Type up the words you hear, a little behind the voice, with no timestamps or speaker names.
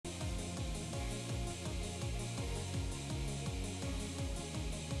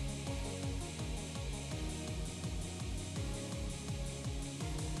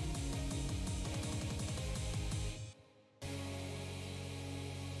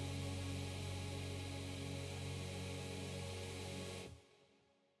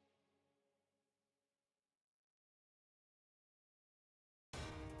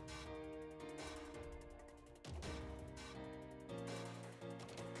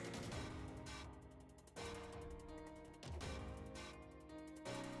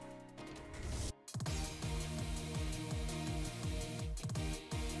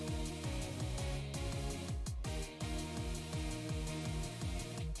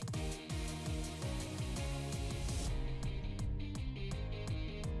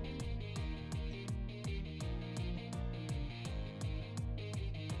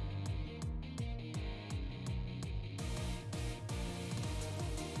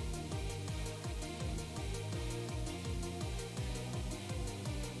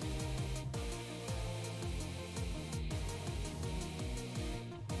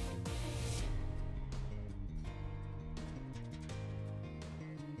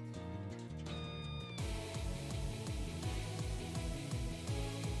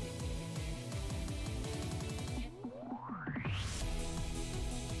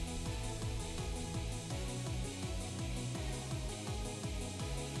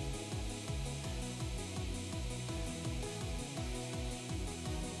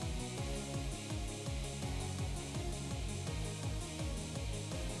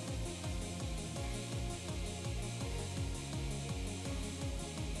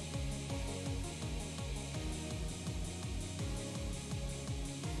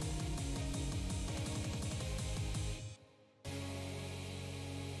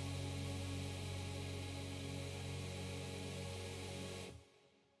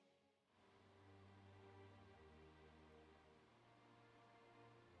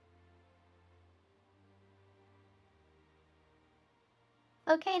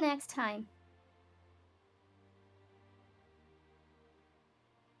Okay, next time.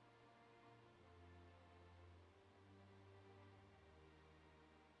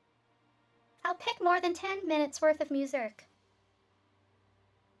 I'll pick more than 10 minutes worth of music.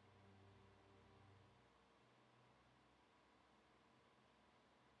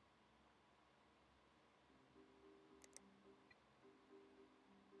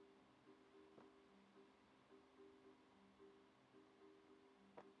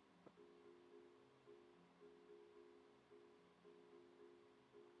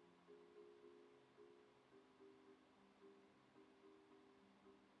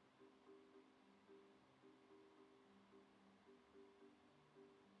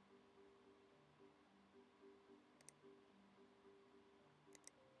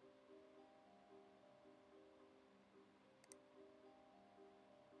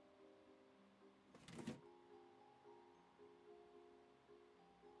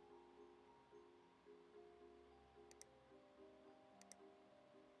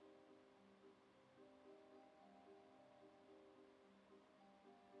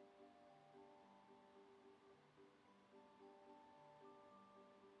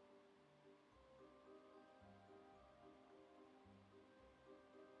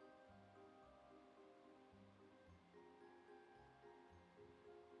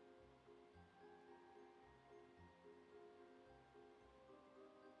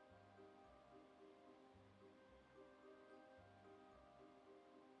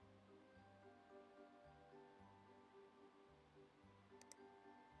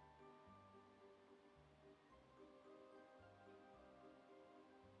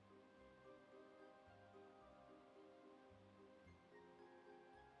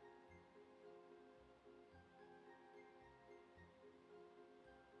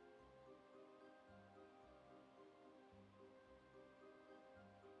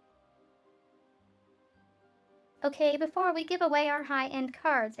 Okay, before we give away our high-end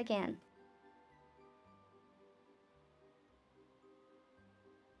cards again.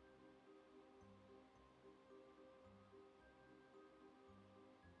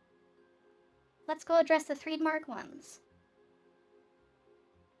 Let's go address the 3 mark ones.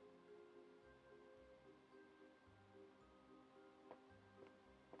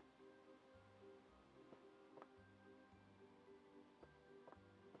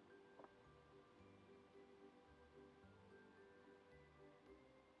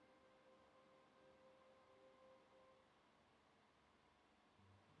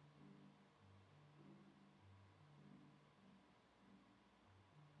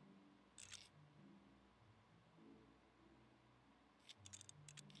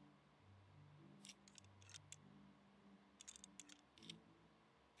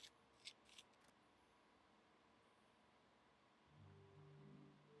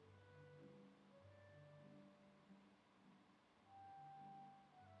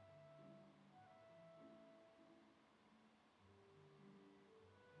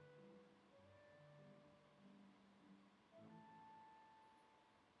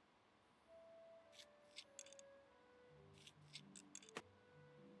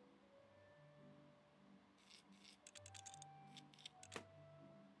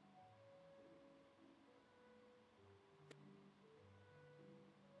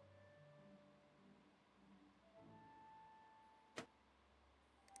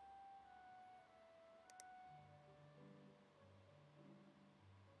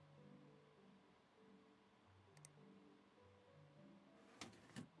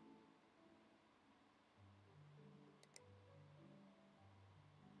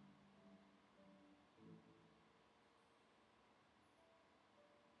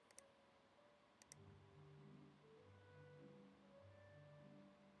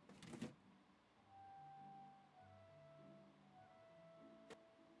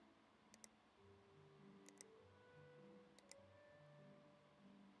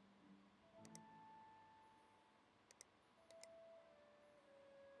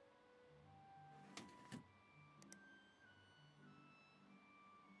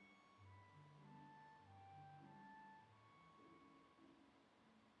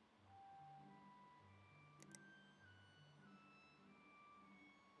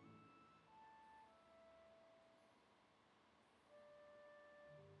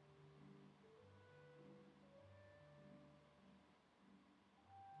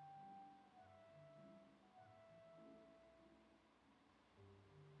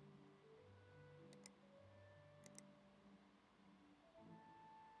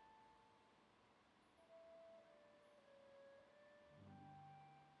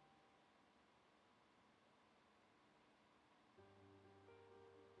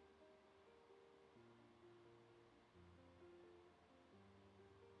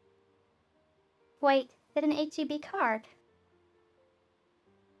 Wait, that an HEB card?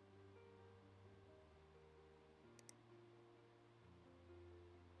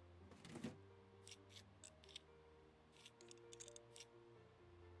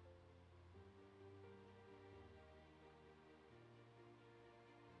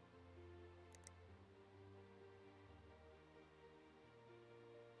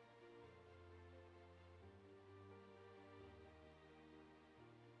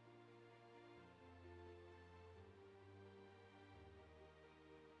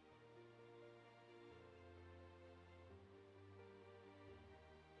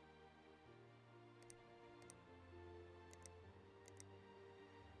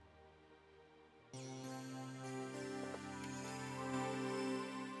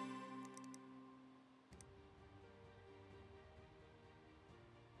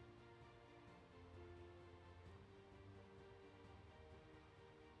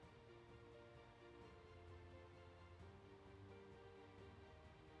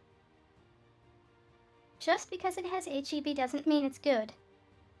 Just because it has HEB doesn't mean it's good.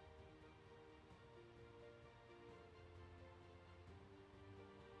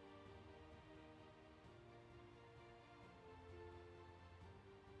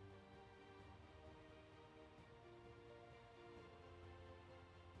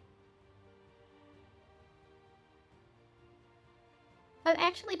 I've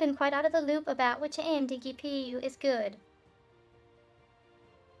actually been quite out of the loop about which AMD GPU is good.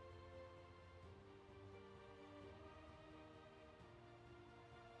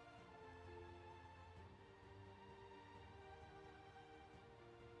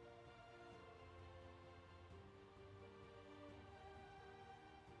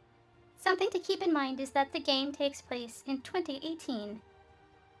 Something to keep in mind is that the game takes place in 2018.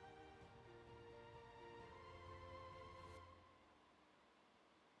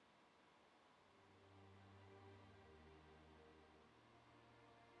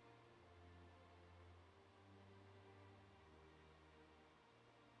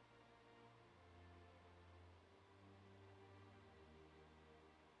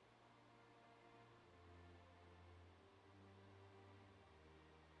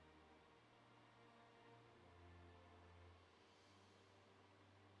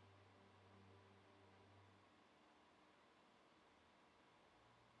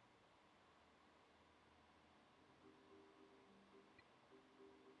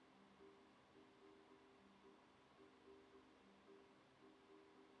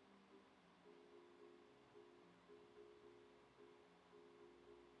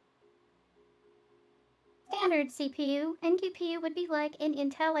 Standard CPU and GPU would be like an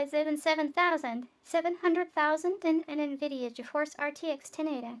Intel i7 7000, 700,000, and an NVIDIA GeForce RTX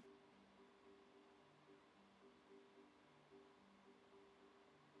 1080.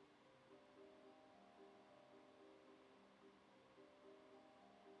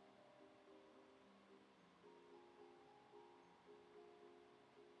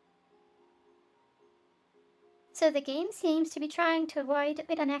 So the game seems to be trying to avoid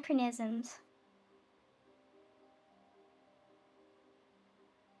anachronisms.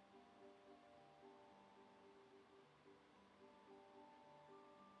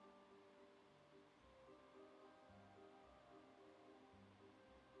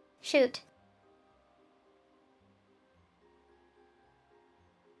 Shoot.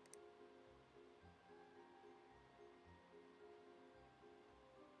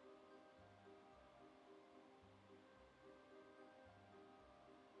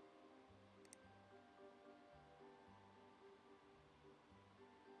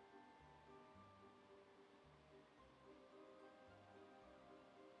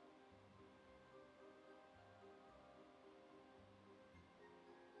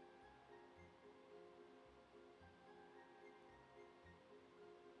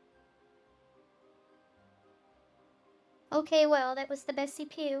 Okay, well, that was the best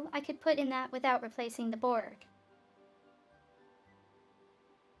CPU I could put in that without replacing the board.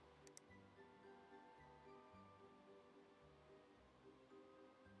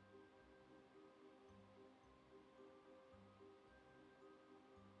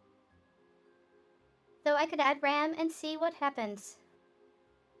 So I could add RAM and see what happens.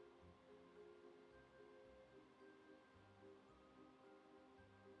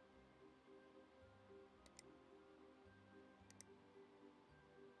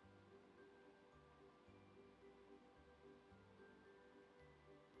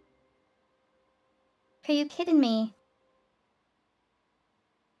 Are you kidding me?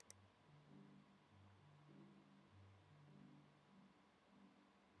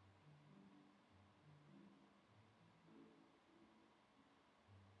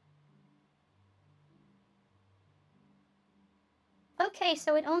 Okay,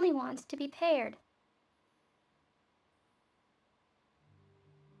 so it only wants to be paired.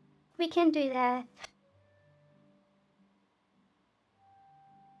 We can do that.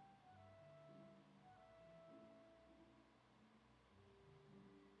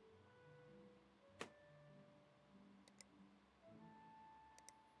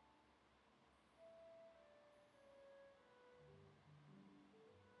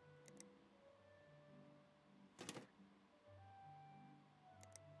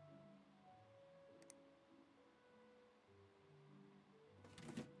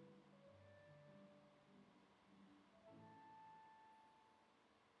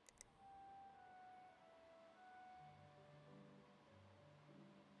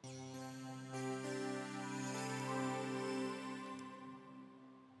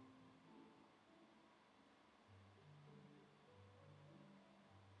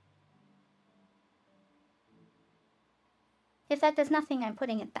 If that does nothing, I'm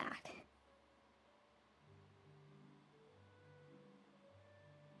putting it back.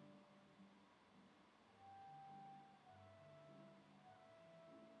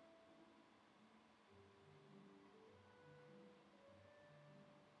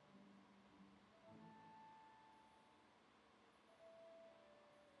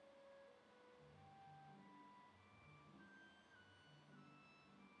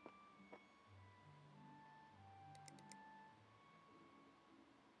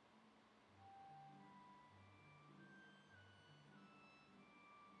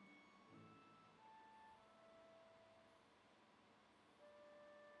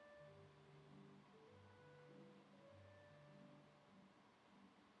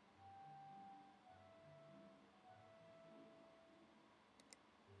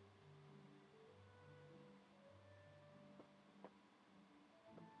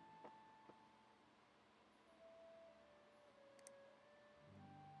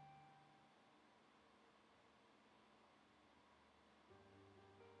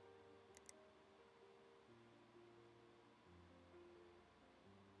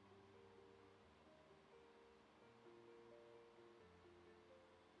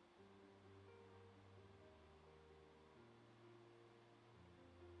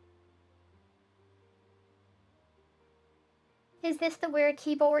 Is this the weird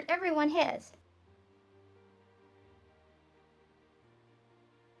keyboard everyone has?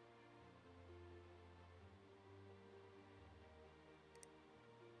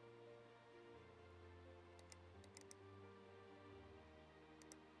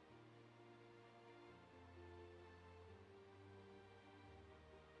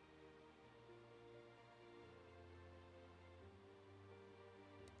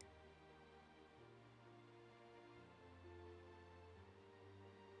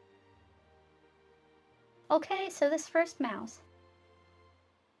 Okay, so this first mouse.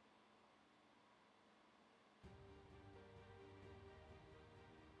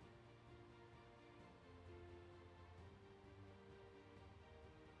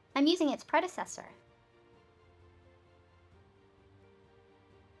 I'm using its predecessor.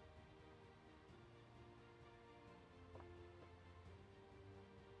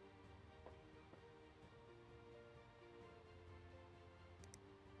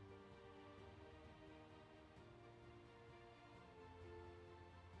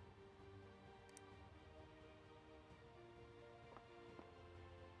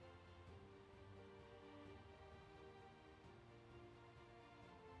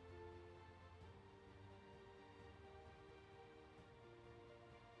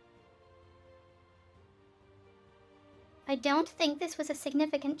 I don't think this was a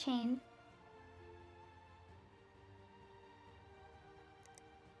significant change.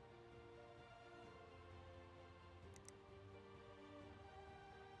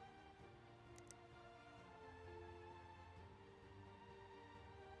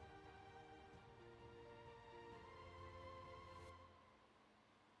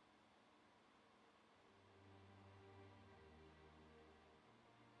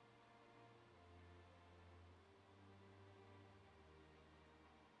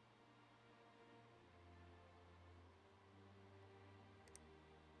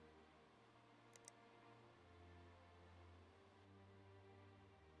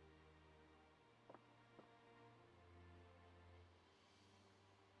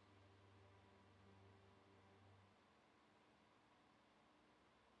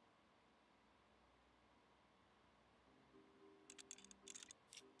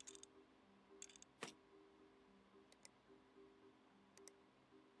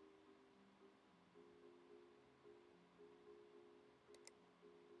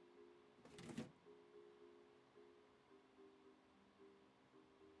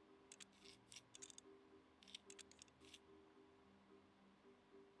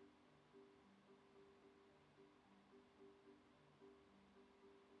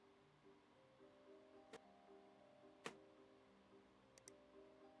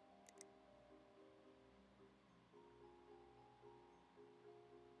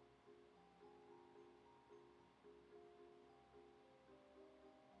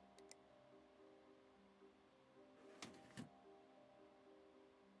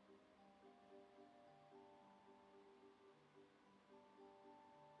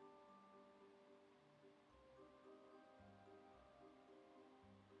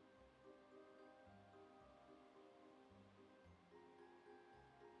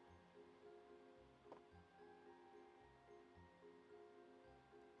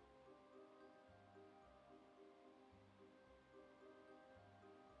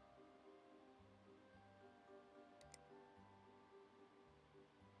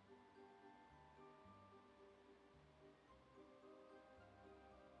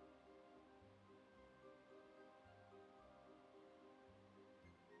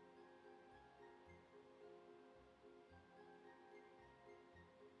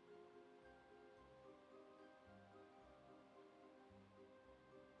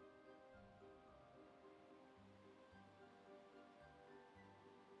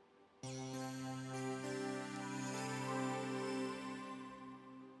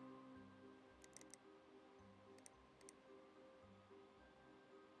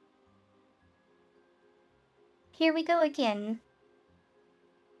 Here we go again.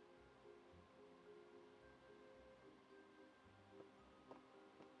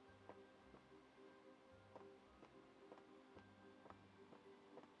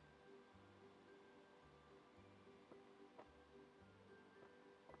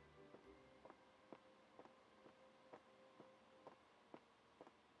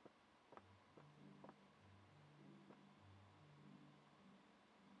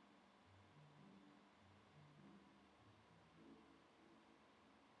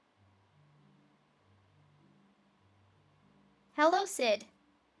 Hello, Sid.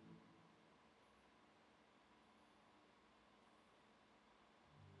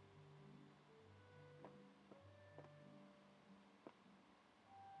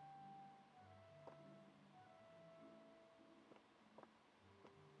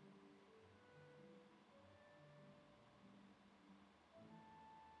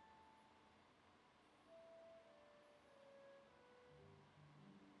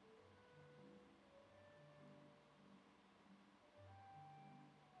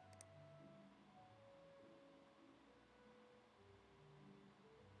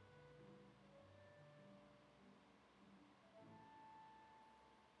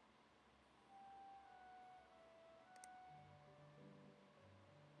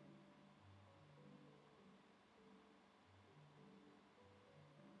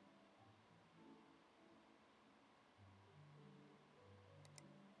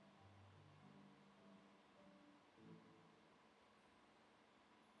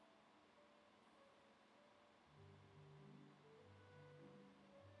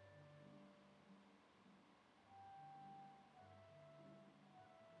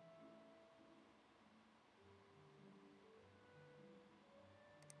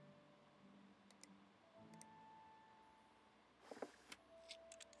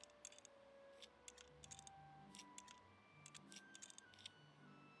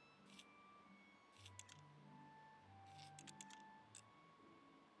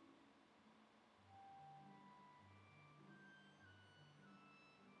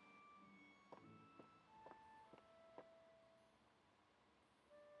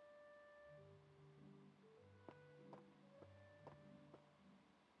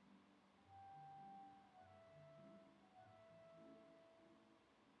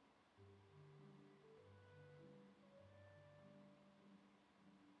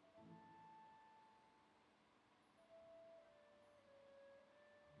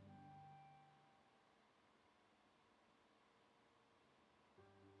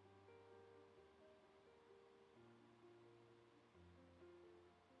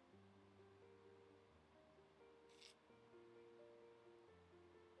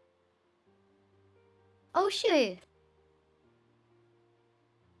 Oh, shoot.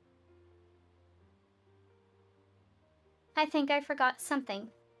 I think I forgot something.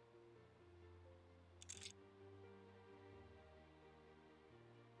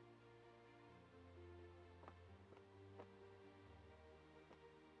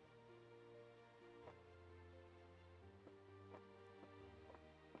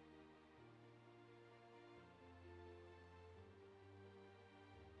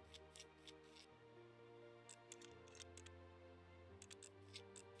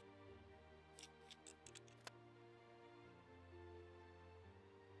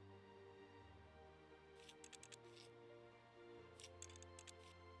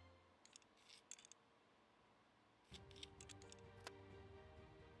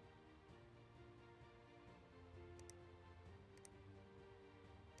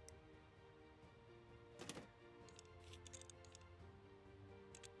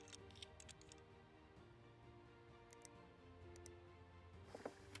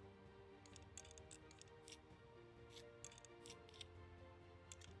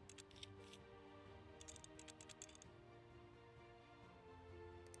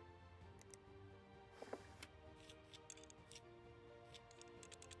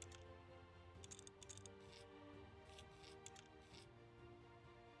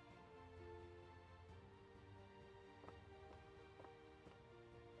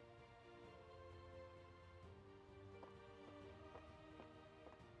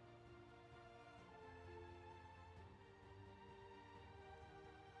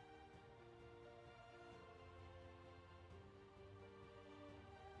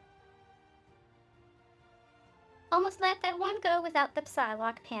 Almost let that one go without the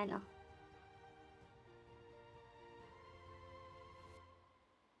Psylocke panel.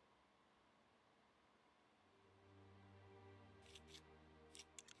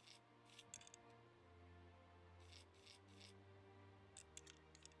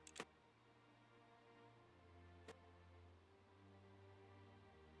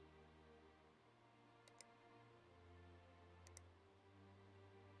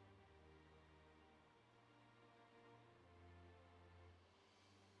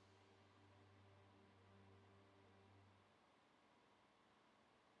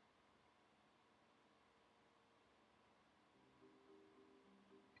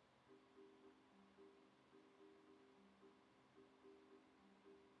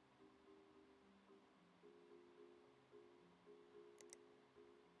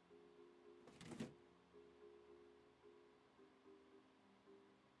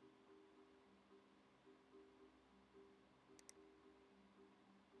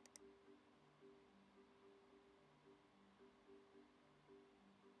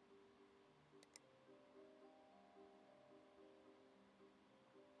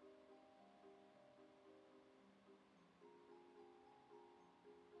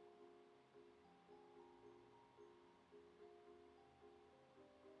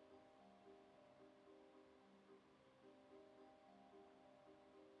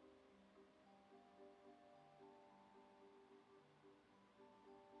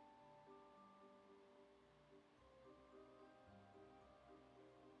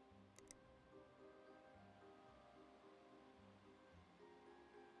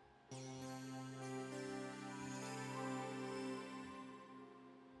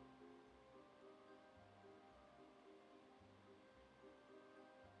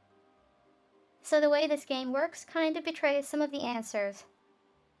 So the way this game works kind of betrays some of the answers.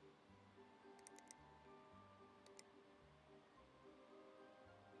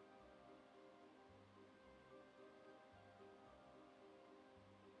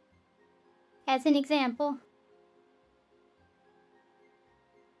 As an example,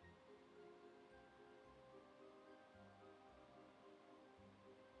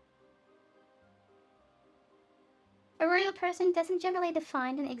 a real person doesn't generally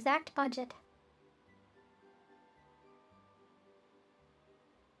define an exact budget.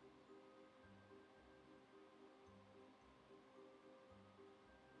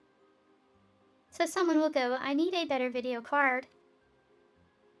 So someone will go, I need a better video card.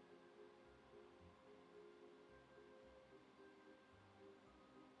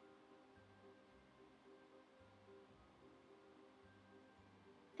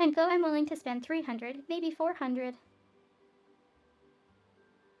 And go, I'm willing to spend 300, maybe 400.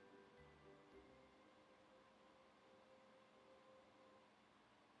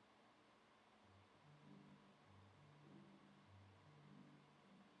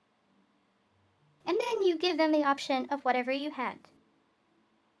 And then you give them the option of whatever you had.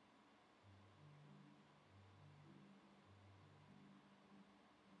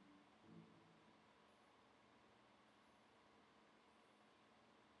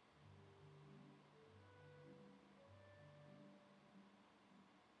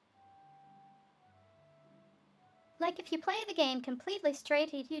 Like if you play the game completely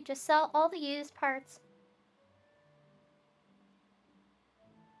straight, you just sell all the used parts.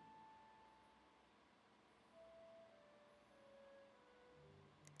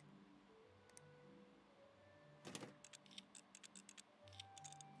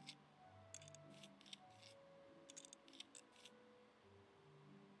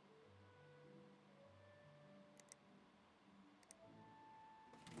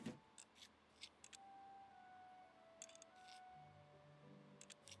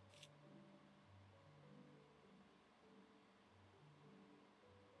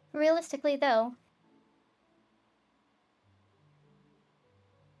 Realistically, though,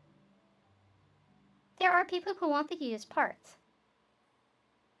 there are people who want the used parts.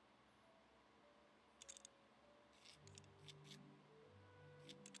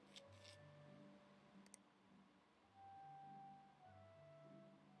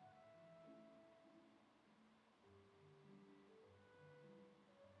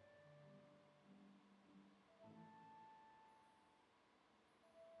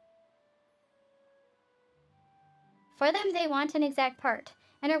 For them, they want an exact part,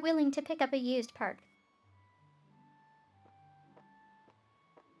 and are willing to pick up a used part.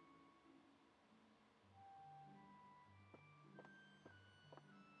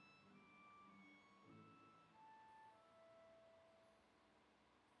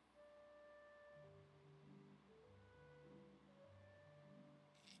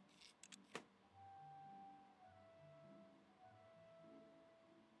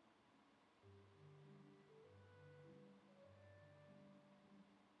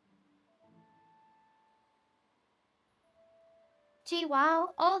 Gee,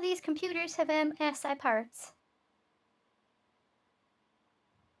 wow, all these computers have MSI parts.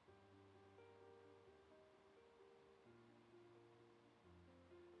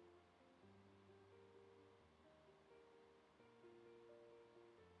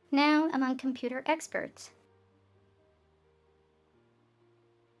 Now, among computer experts,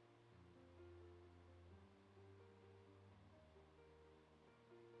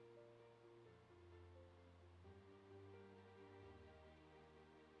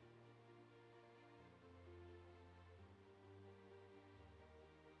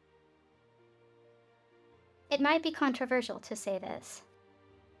 it might be controversial to say this,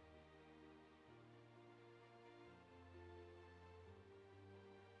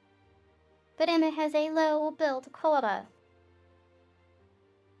 but Emma has a low build quota.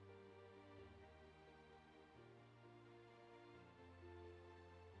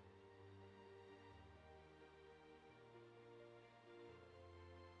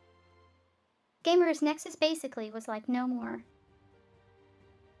 Gamers Nexus basically was like no more.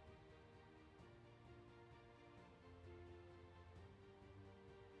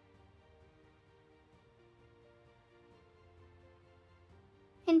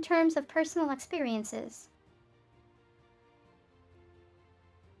 In terms of personal experiences,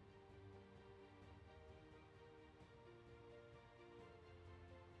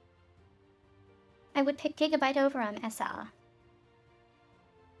 I would pick Gigabyte over on SR.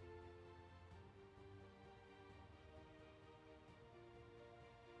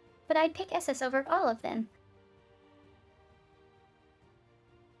 But I'd pick SS over all of them.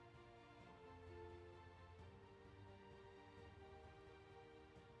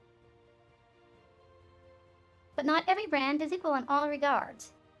 but not every brand is equal in all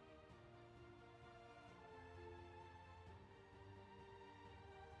regards.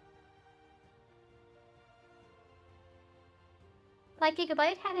 Like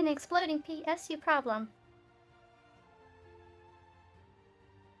Gigabyte had an exploding PSU problem.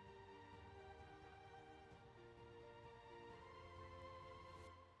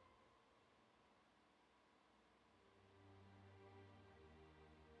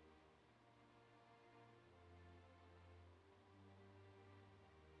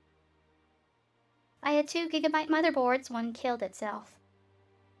 I had 2 GB motherboards, one killed itself.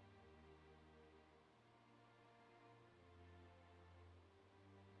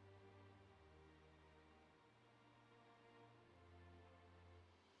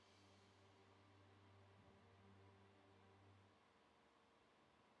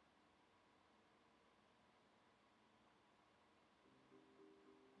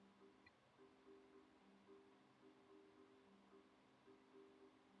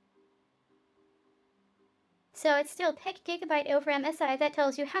 So I'd still pick Gigabyte over MSI. That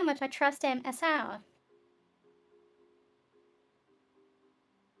tells you how much I trust MSI.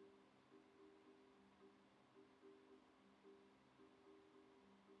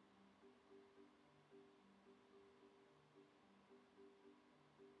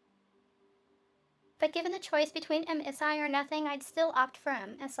 But given the choice between MSI or nothing, I'd still opt for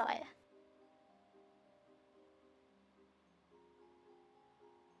MSI.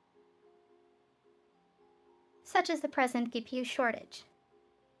 Such as the present GPU shortage.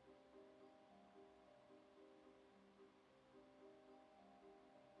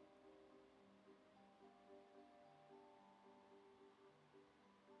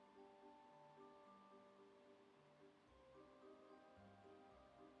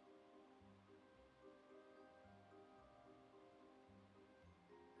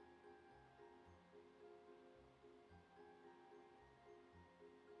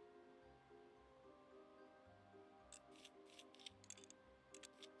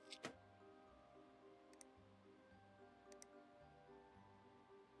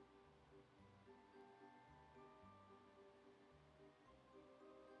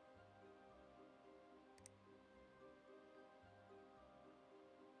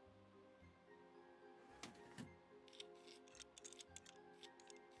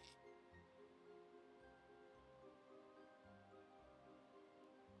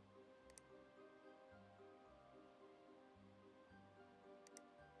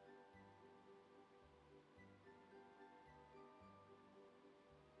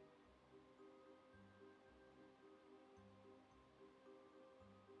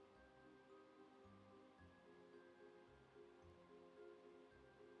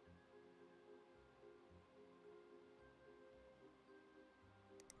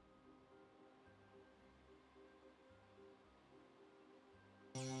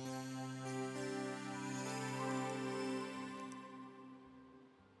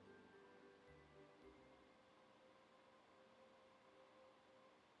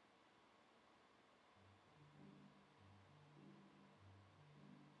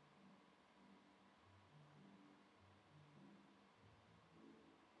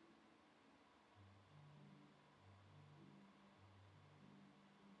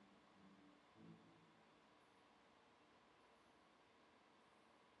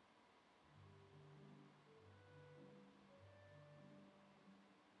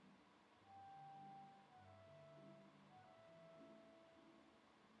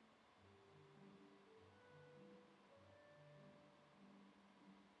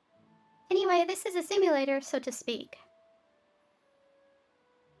 Anyway, this is a simulator, so to speak.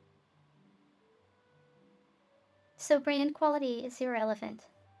 So brand quality is irrelevant.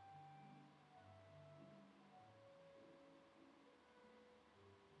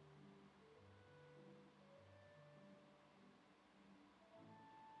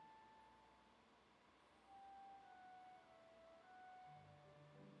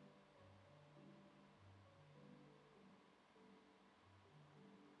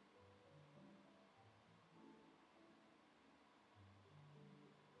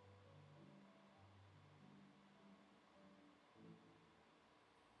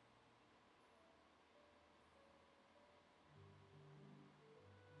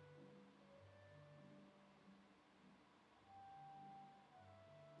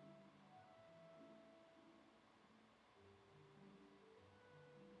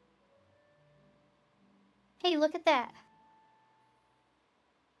 Hey, look at that.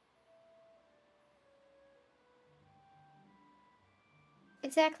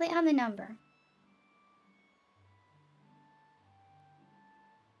 Exactly on the number.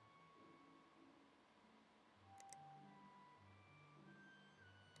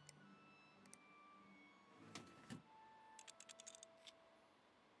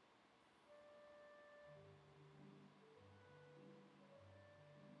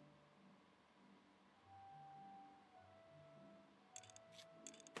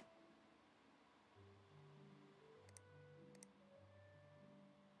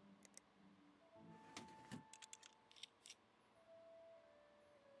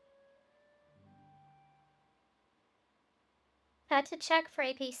 Had to check for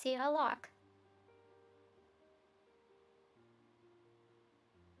APC lock.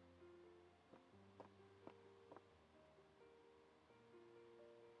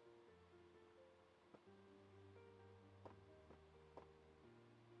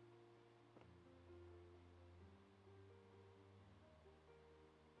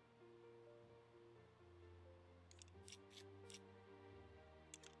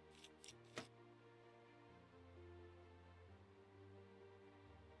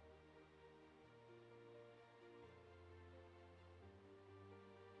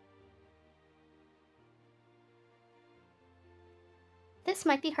 This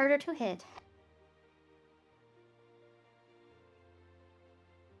might be harder to hit.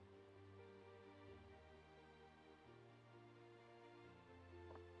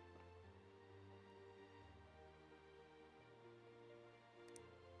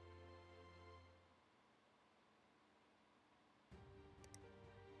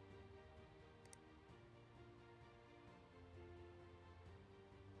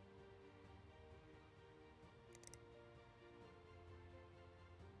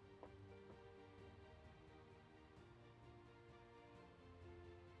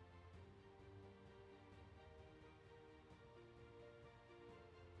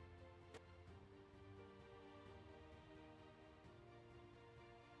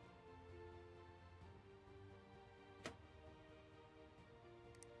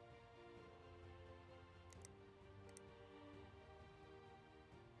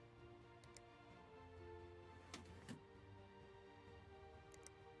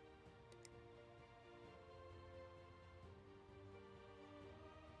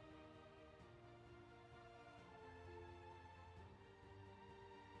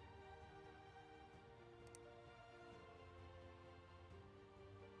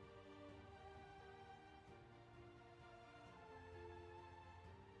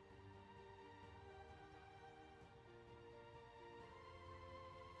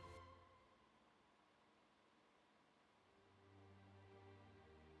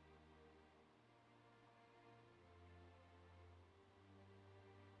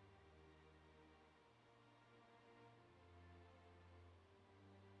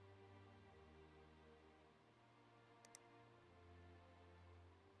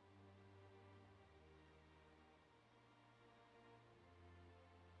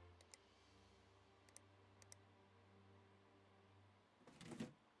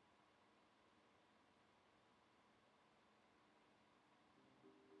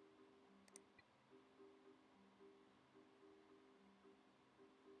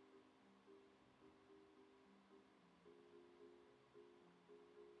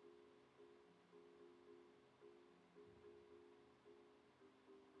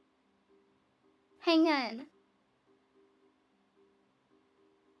 Hang on.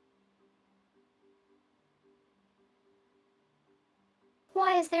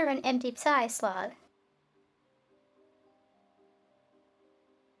 Why is there an empty Psy slot?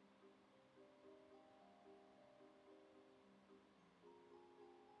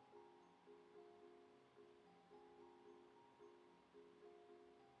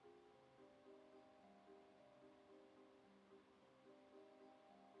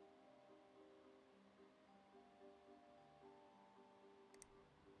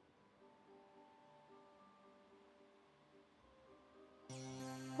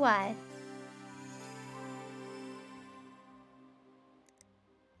 What? I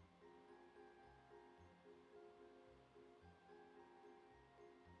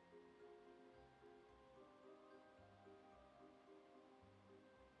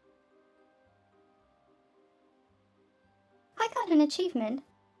got an achievement.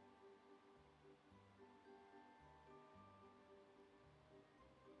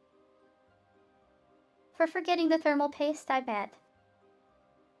 For forgetting the thermal paste, I bet.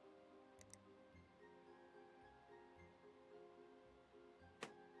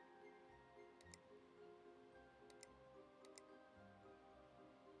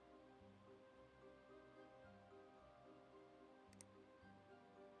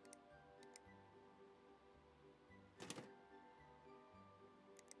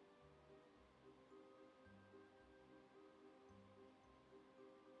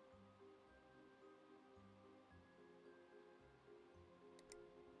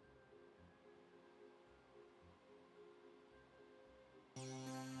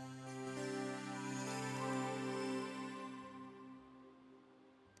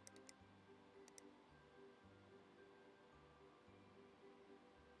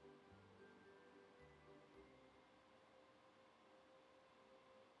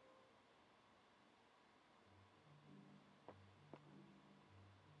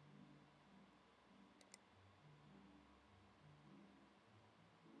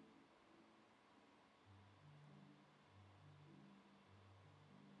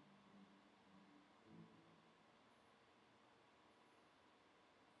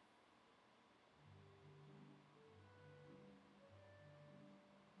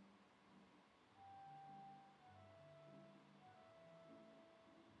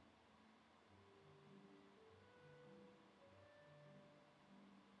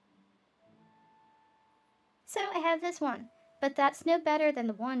 So I have this one, but that's no better than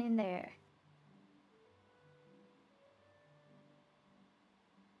the one in there.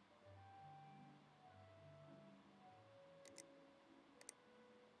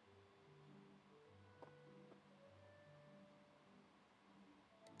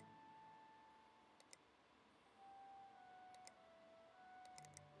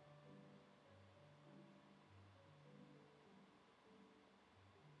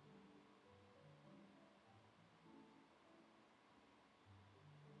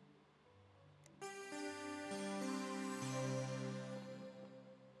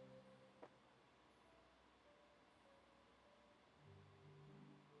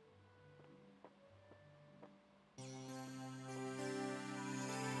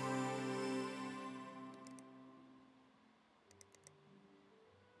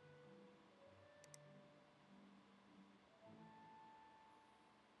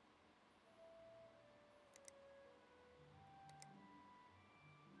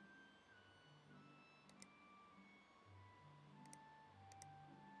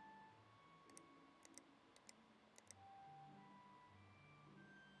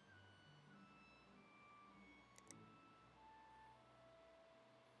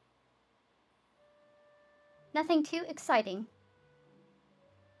 Nothing too exciting.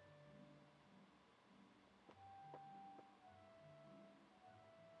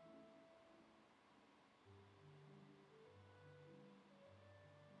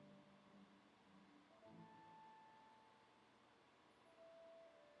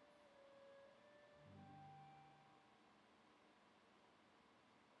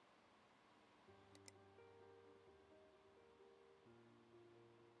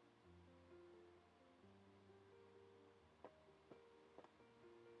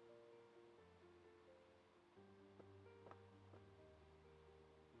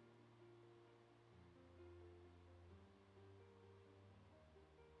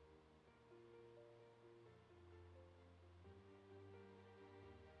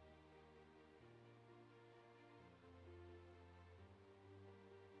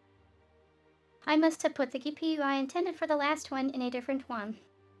 I must have put the GPU I intended for the last one in a different one.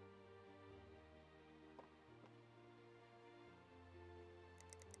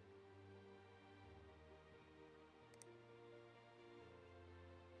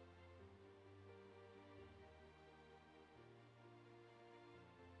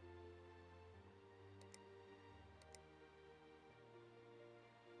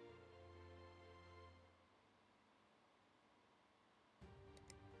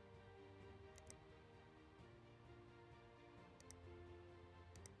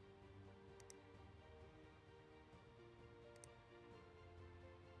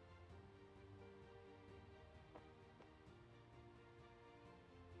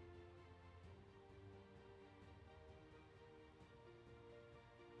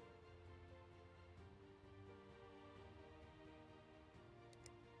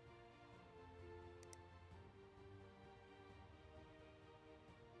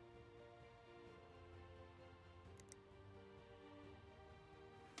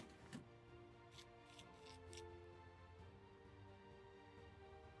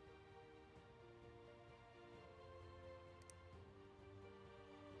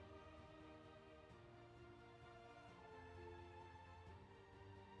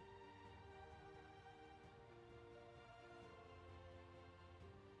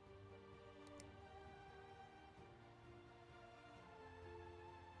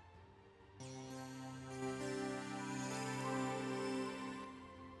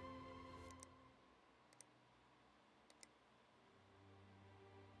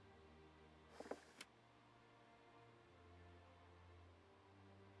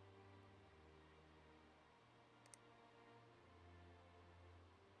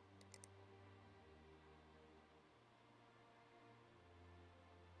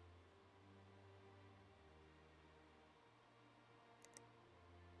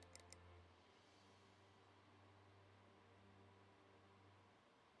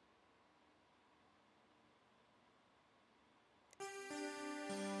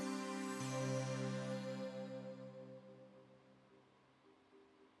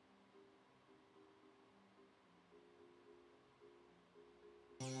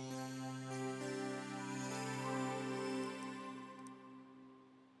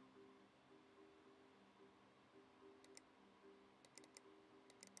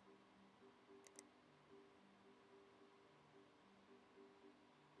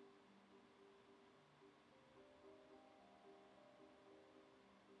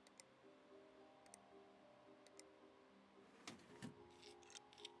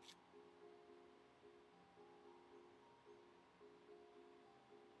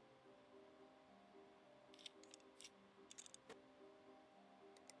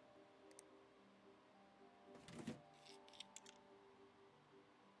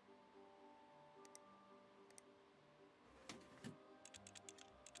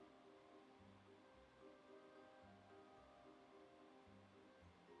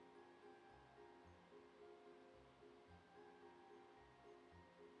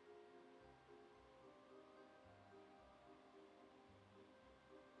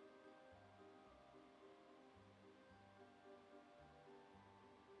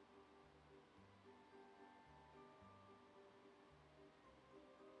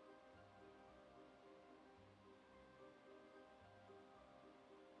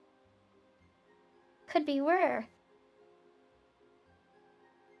 could be rare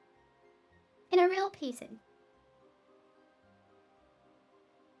in a real PC.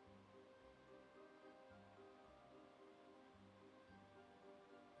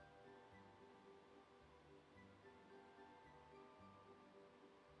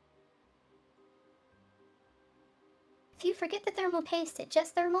 If you forget the thermal paste, it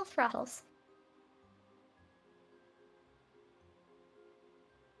just thermal throttles.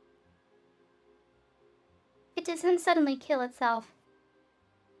 It doesn't suddenly kill itself.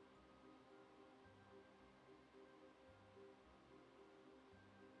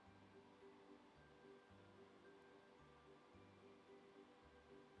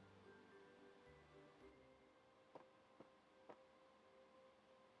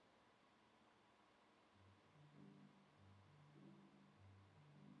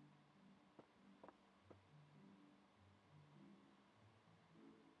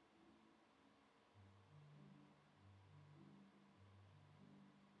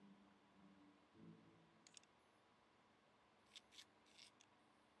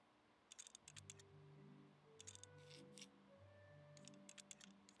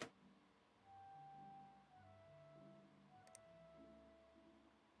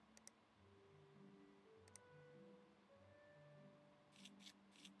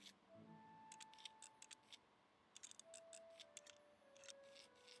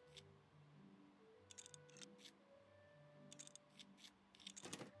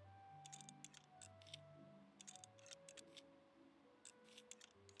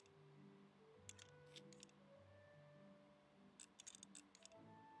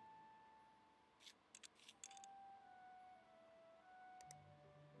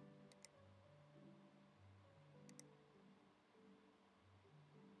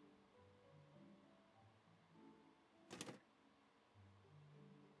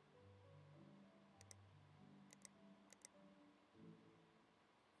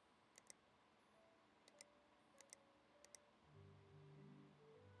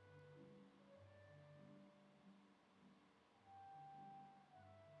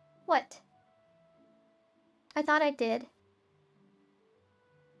 What? I thought I did.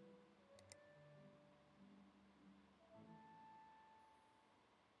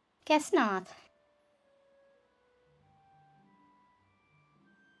 Guess not.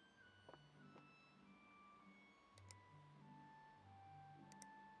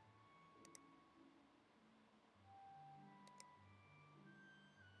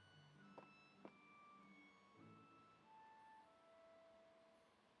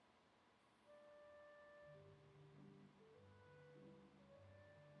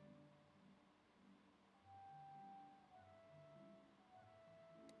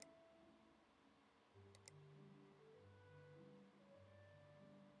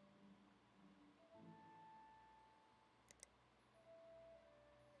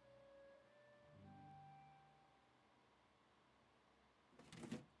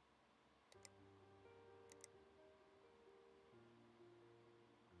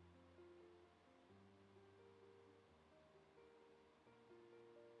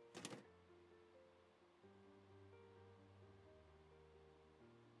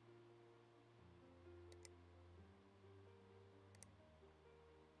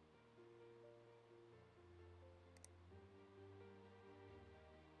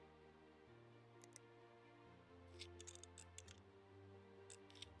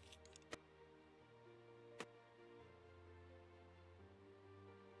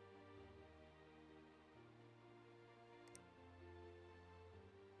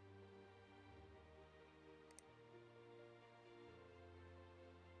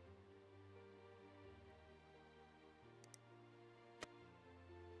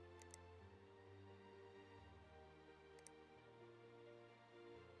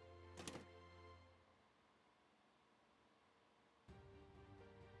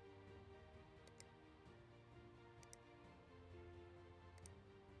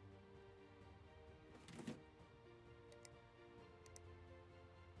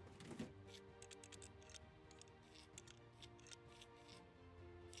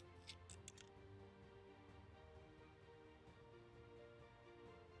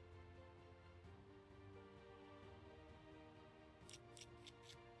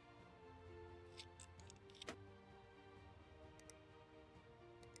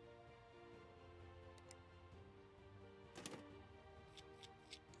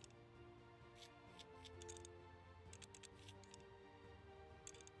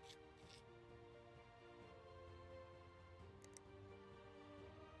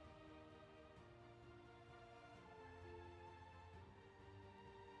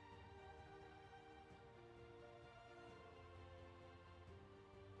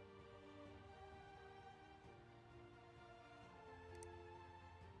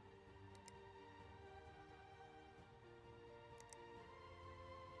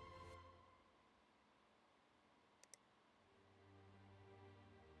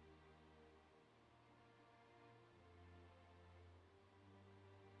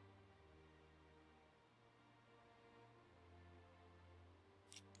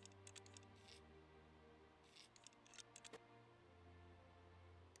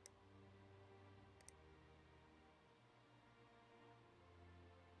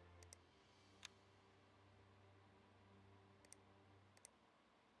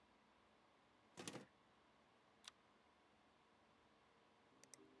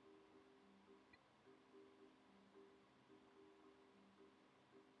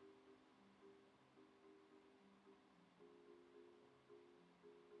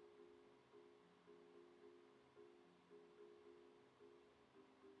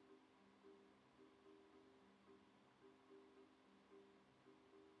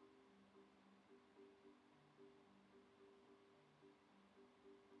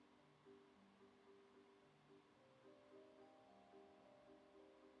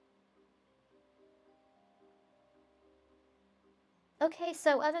 Okay,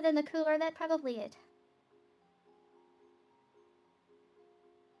 so other than the cooler, that's probably it.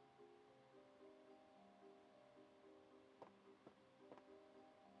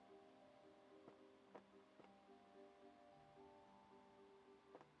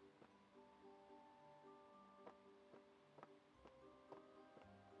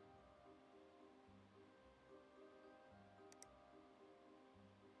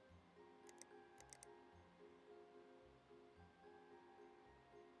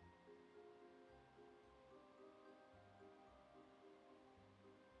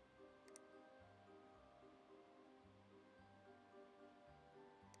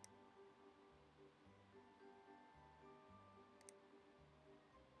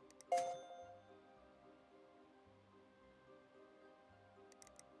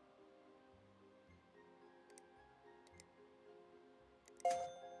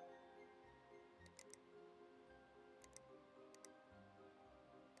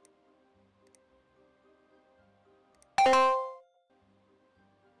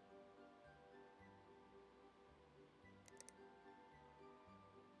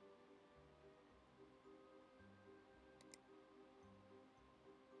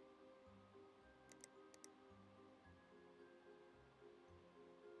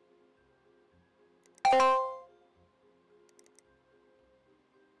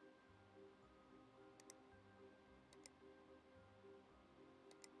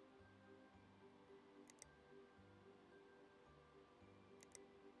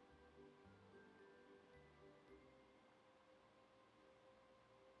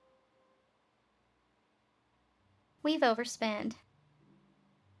 We've overspent.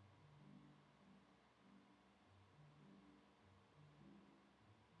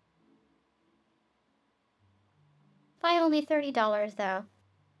 By only $30 though.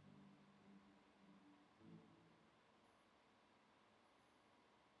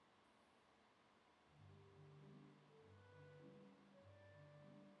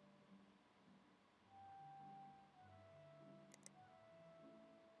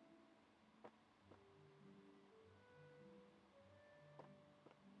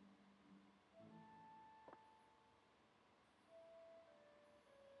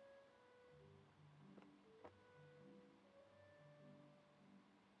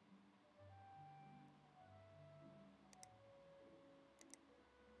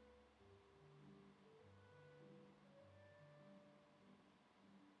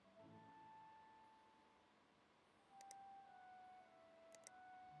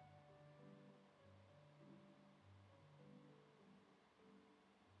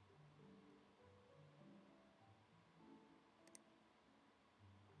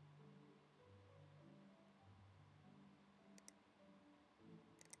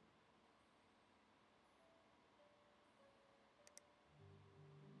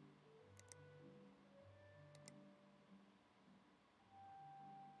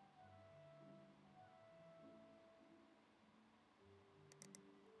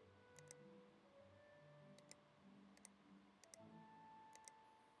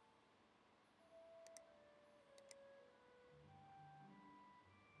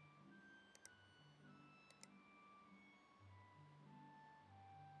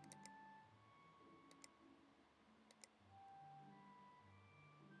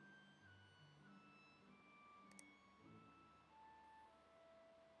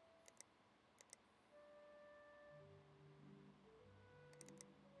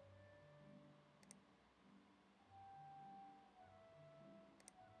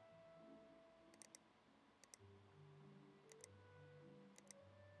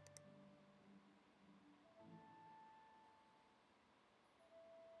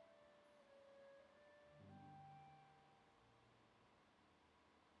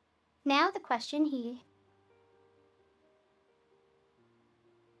 Now the question here.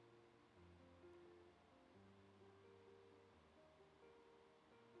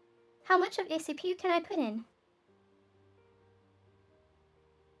 How much of a CPU can I put in?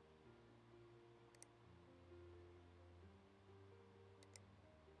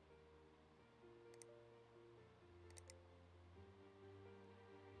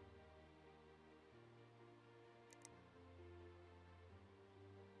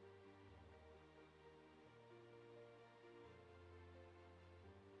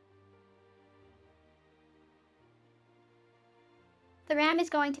 The RAM is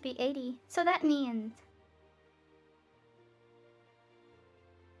going to be 80, so that means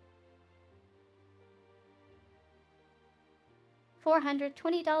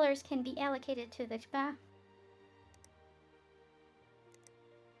 $420 can be allocated to the spa.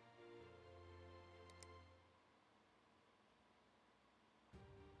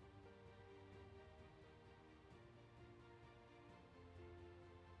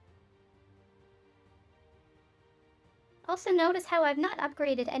 Also notice how I've not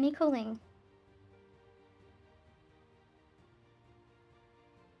upgraded any cooling.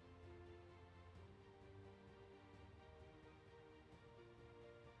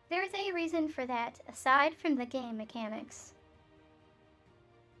 There's a reason for that, aside from the game mechanics.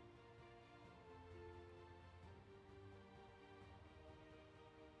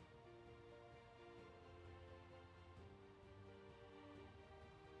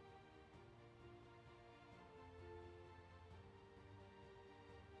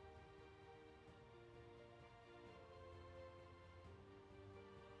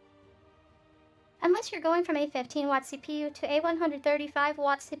 Unless you're going from a 15-watt CPU to a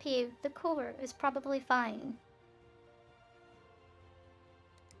 135-watt CPU, the cooler is probably fine.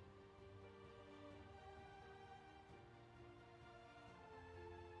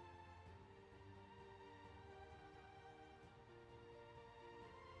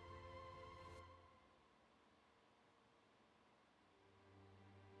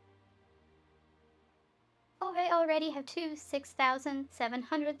 Oh, I already have two 6,000,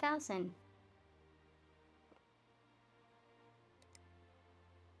 700,000.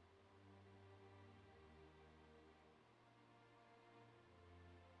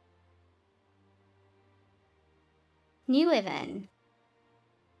 New event.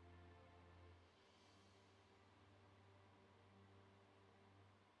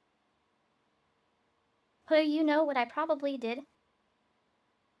 Oh, you know what I probably did?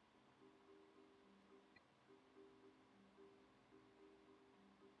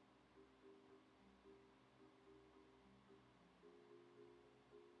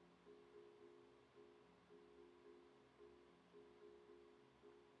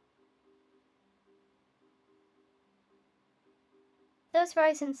 Those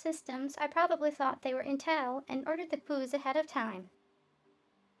Ryzen systems, I probably thought they were Intel and ordered the booze ahead of time.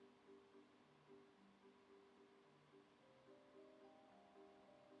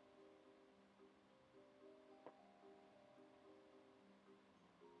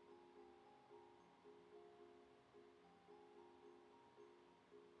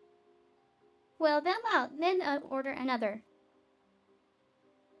 Well, then order another.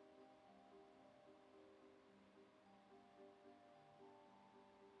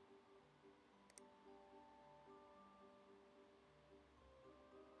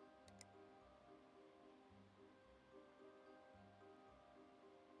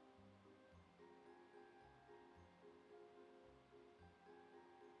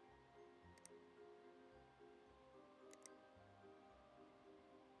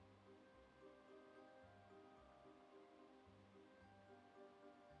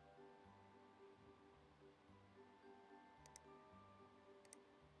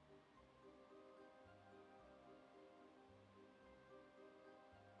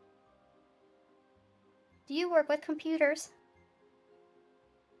 Do you work with computers?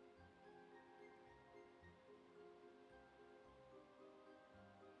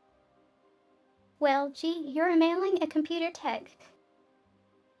 Well, gee, you're mailing a computer tech.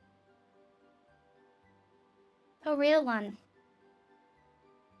 A real one.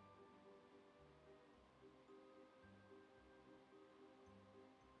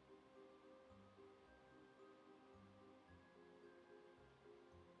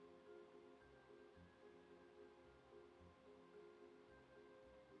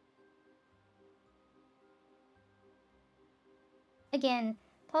 Again,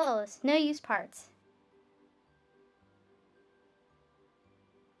 Polos, no use parts.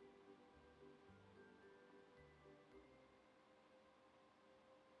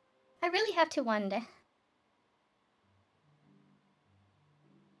 I really have to wonder.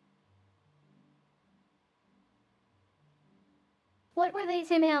 What were these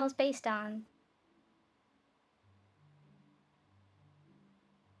emails based on?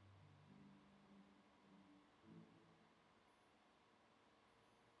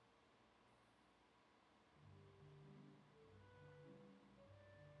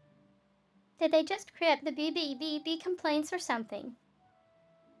 Did they just create the BBBB complaints or something?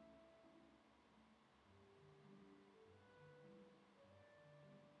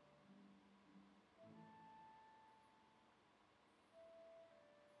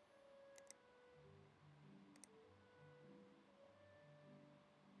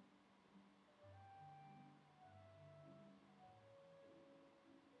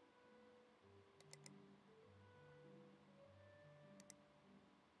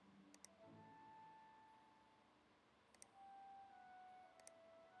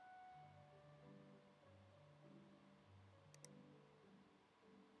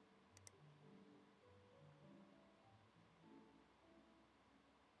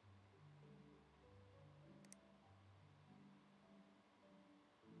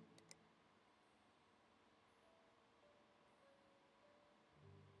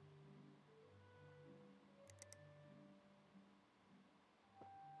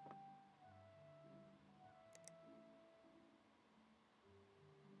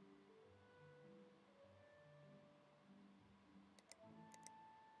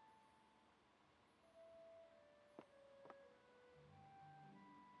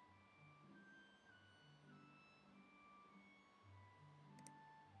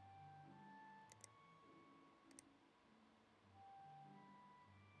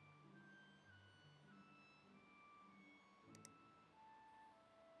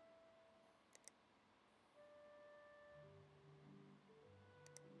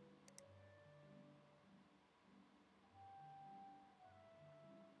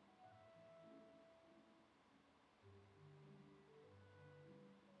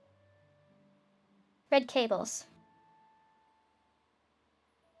 Red cables.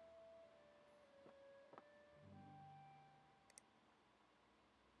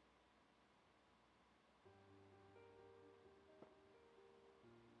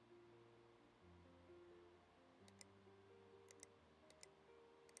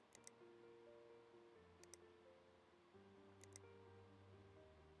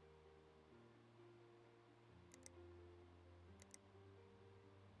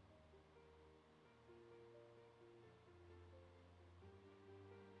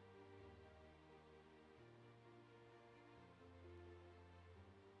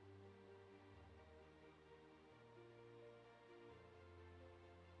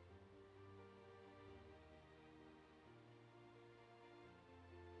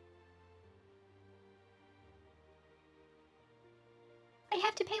 I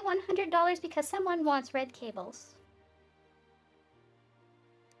have to pay $100 because someone wants red cables.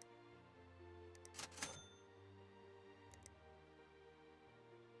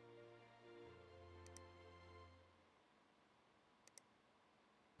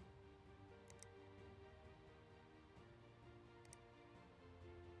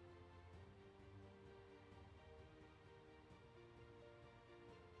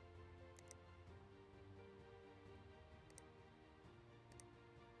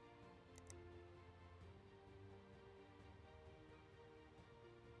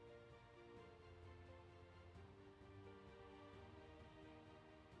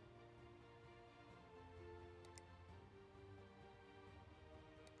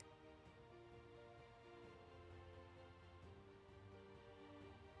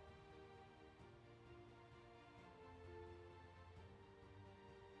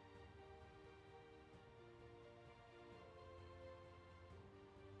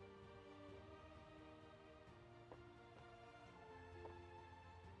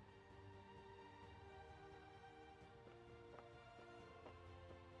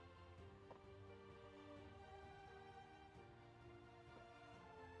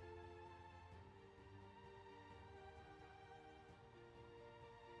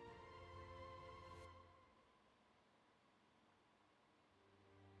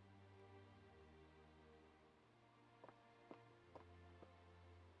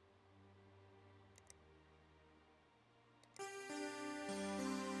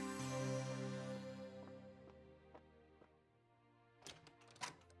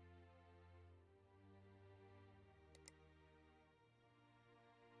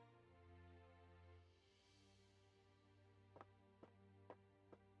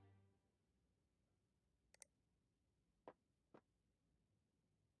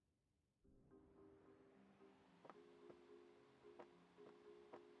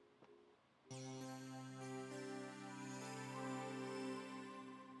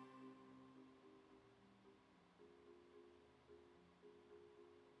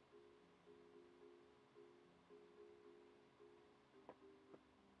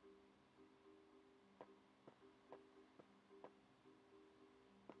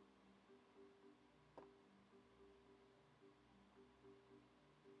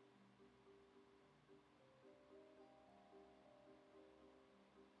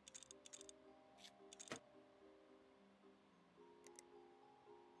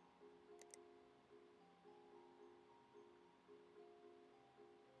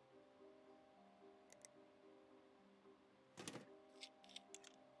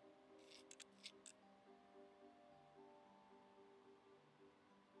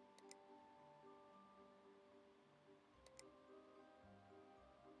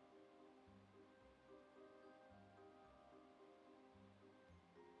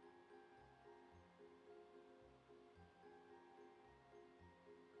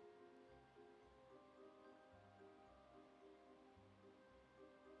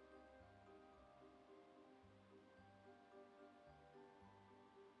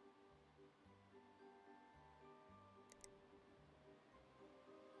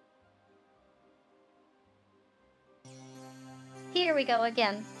 Here we go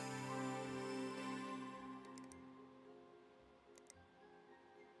again.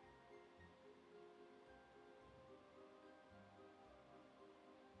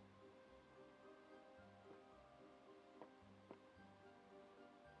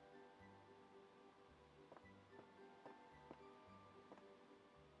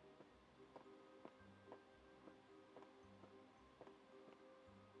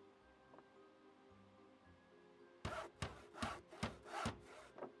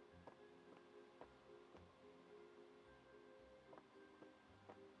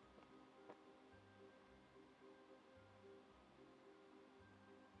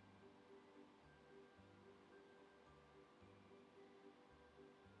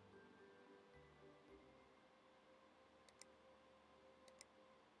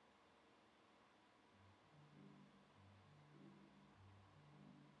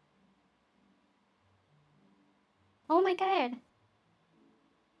 Oh my god.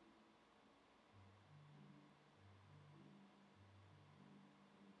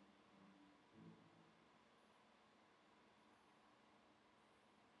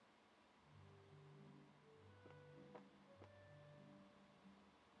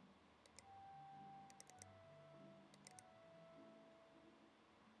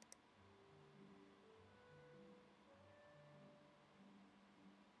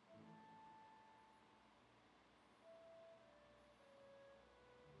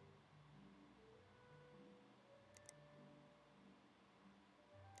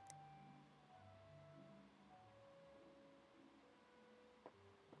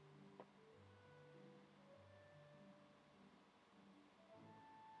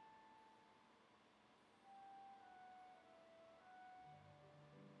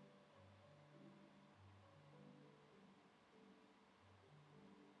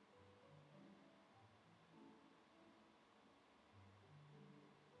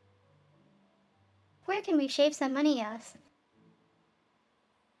 Where can we shave some money off?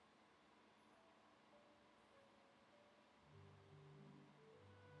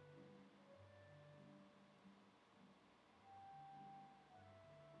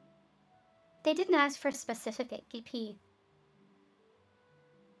 They didn't ask for specific GP.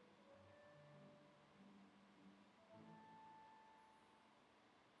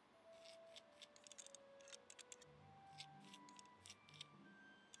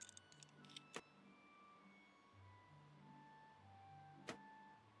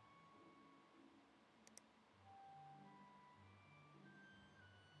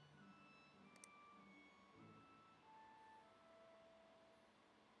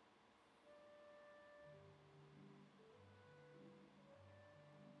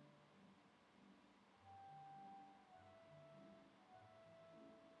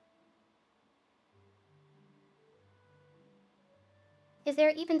 Is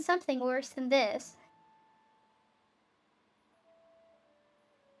there even something worse than this?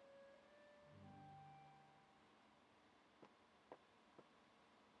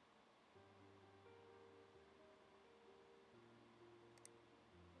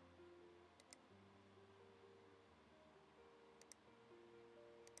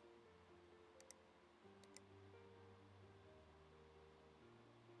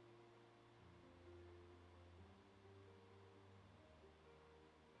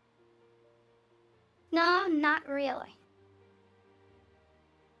 No, not really.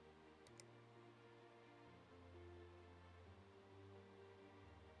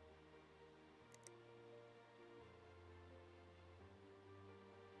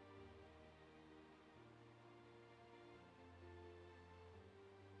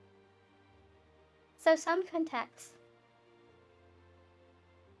 So some context.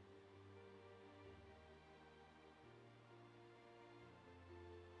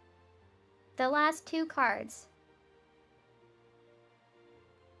 The last two cards.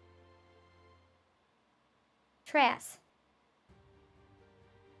 Trash.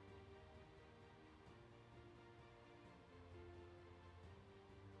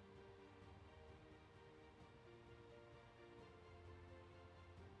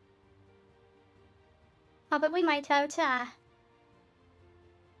 Oh, but we might have to.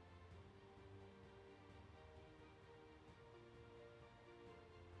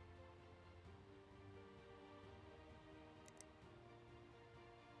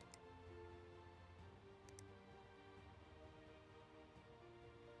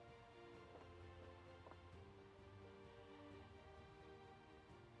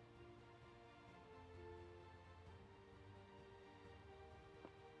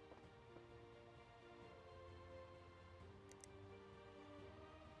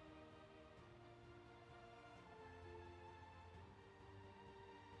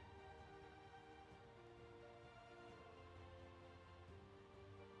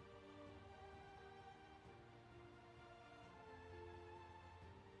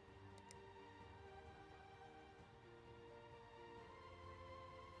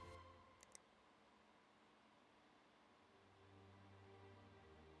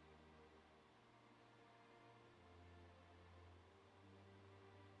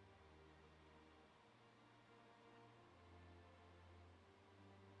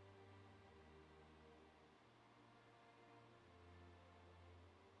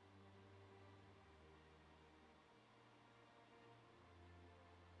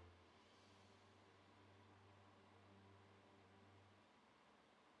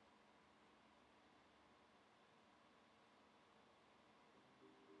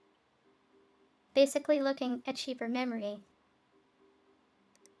 Basically looking at cheaper memory.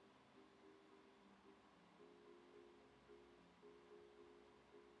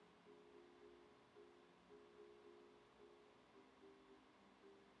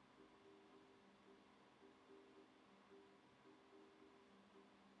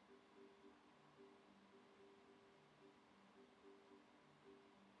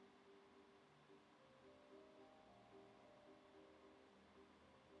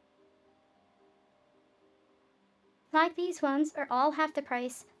 Like these ones are all half the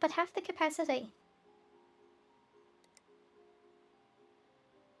price, but half the capacity.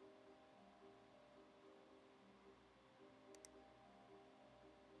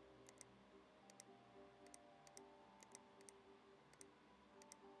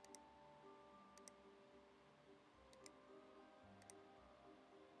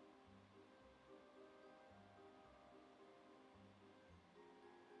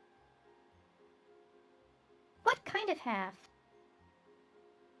 What kind of half?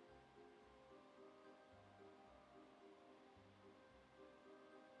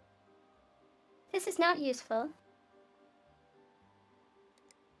 This is not useful.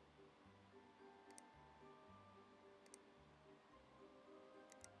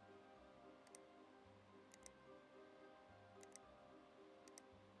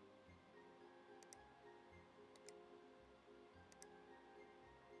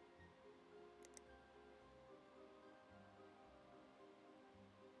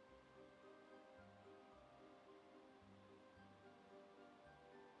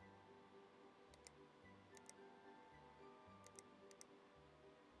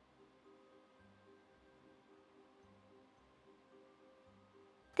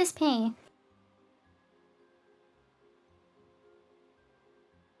 This pain.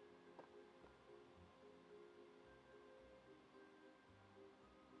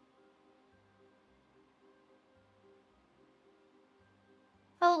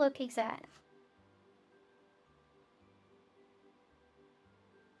 Oh, look exact.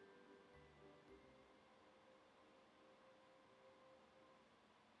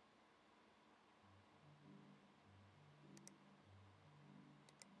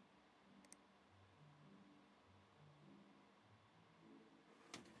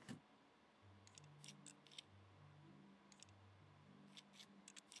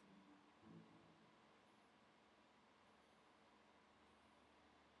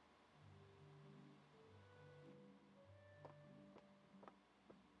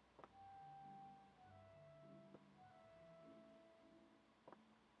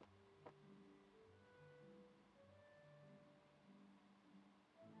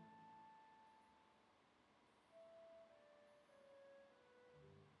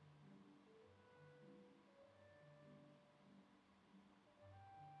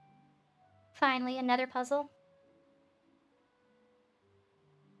 Finally, another puzzle.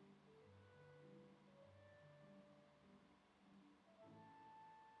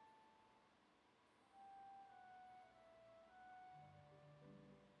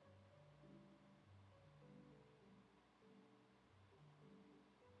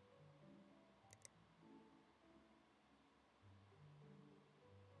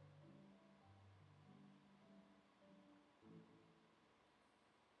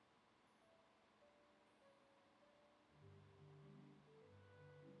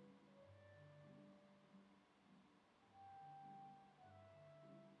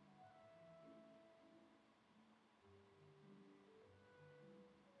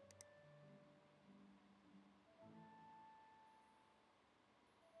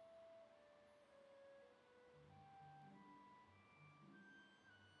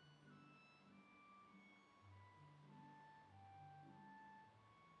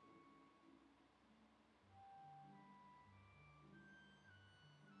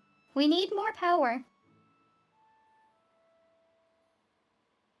 We need more power.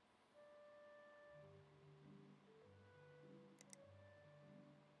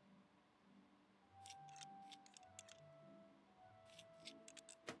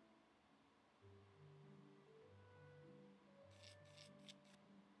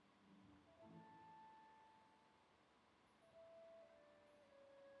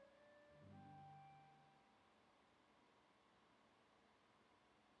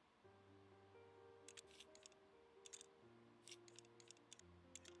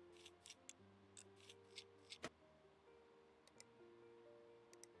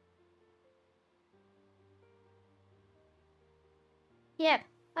 Yep,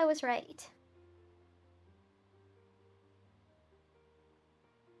 I was right.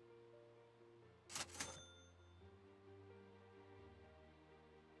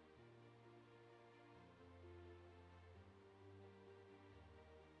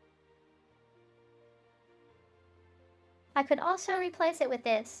 I could also replace it with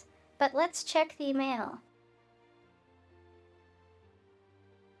this, but let's check the email.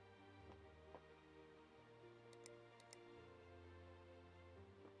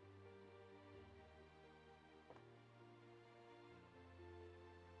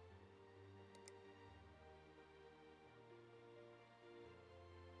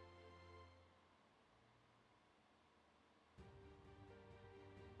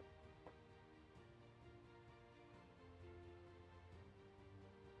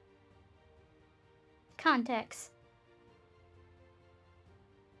 context.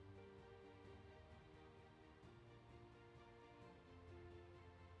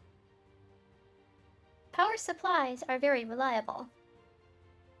 Power supplies are very reliable.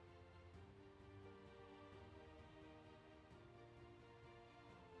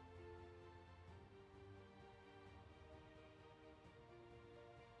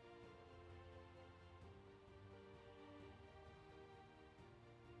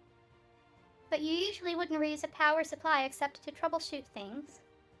 But you usually wouldn't reuse a power supply except to troubleshoot things.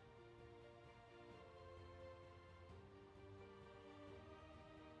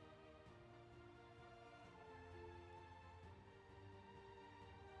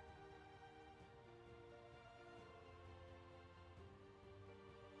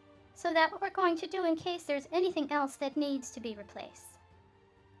 So that's what we're going to do in case there's anything else that needs to be replaced.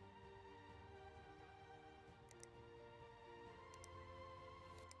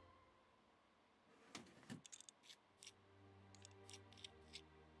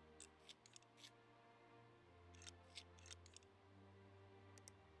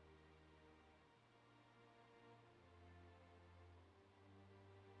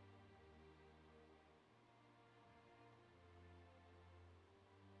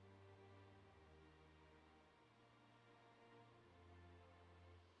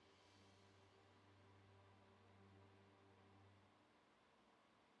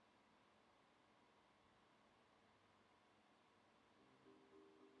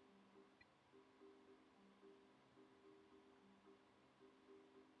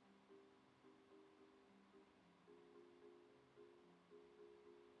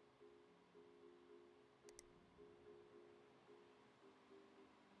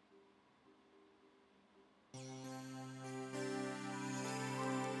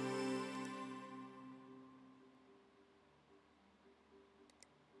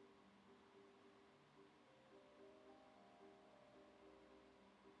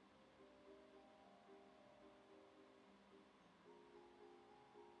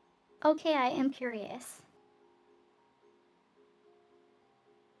 Okay, I am curious.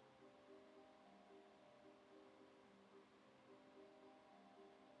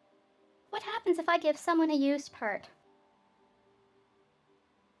 What happens if I give someone a used part?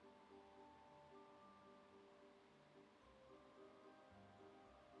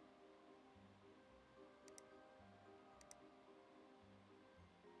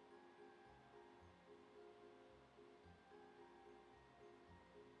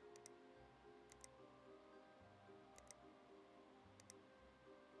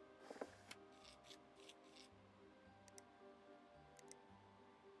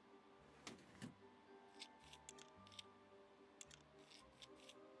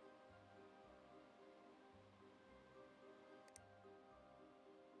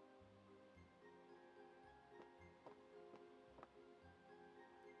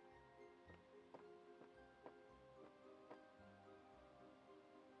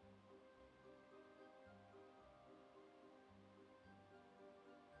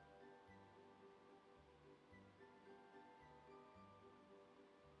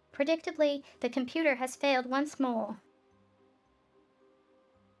 Predictably, the computer has failed once more.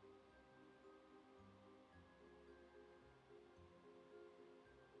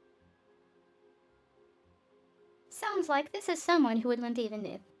 Sounds like this is someone who wouldn't even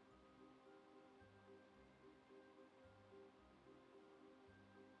know.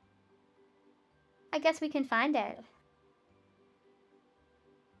 I guess we can find out.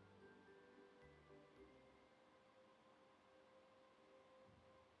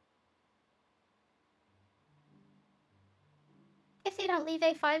 If they don't leave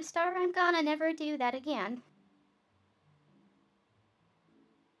a 5-star, I'm gonna never do that again.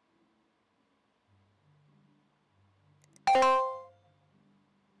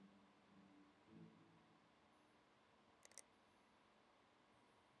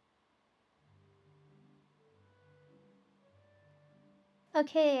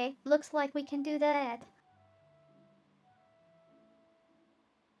 Okay, looks like we can do that.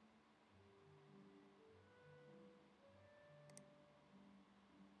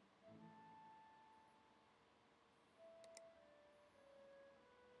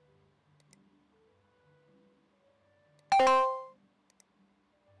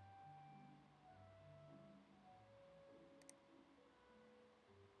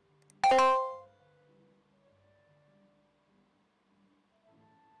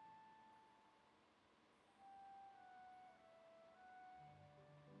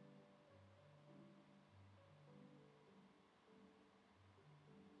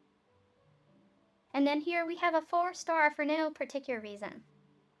 And then here we have a 4-star for no particular reason.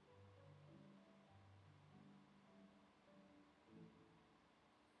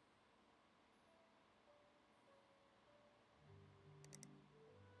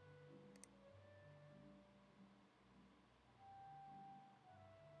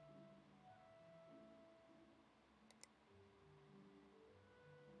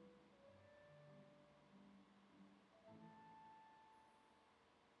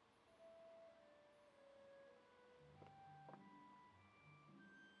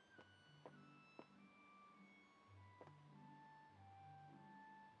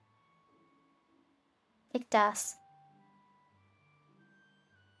 It does.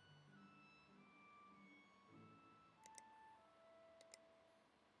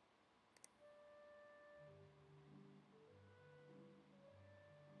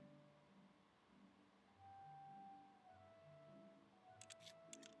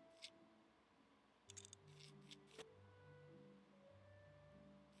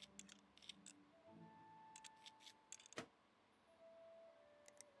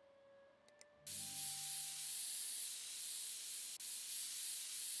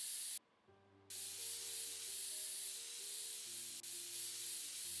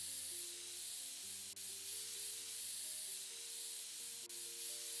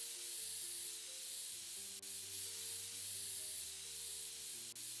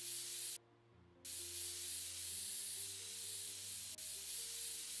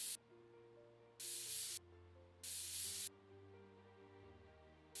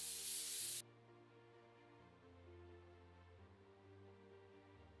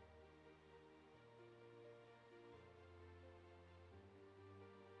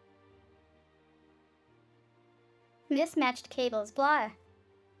 Mismatched cables, blah.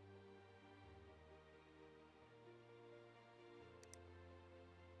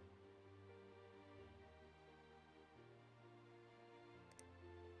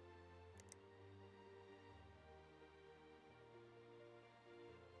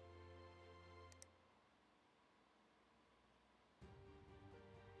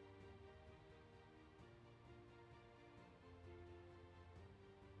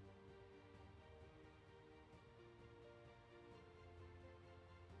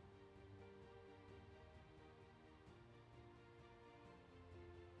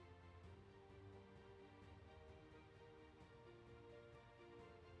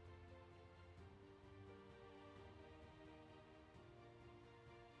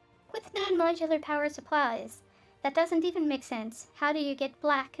 With non-modular power supplies. That doesn't even make sense. How do you get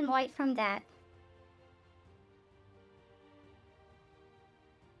black and white from that?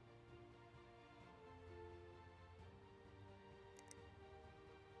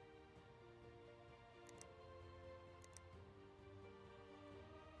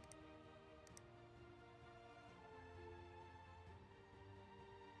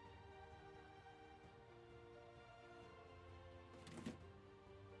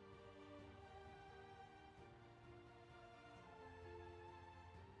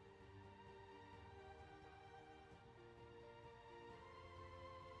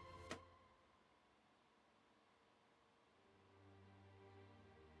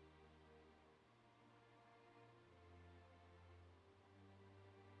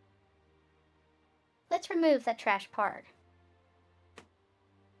 Let's remove that trash part.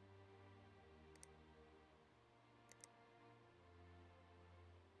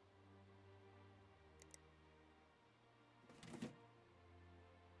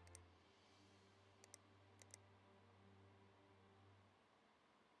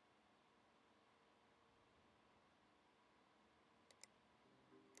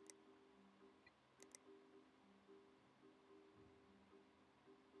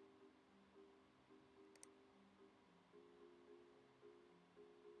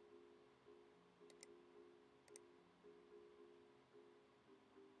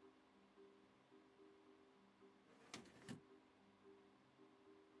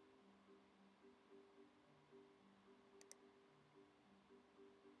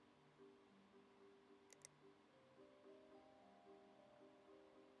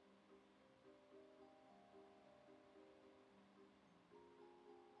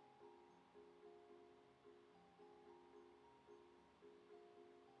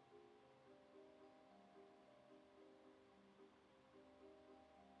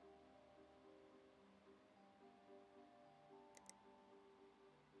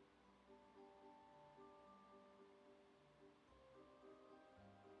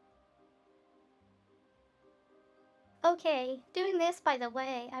 Okay, doing this, by the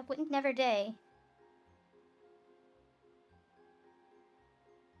way, I wouldn't never day.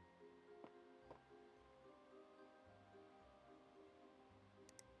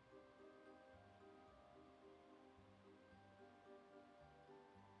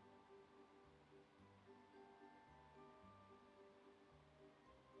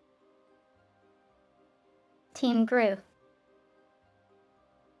 Team Gru.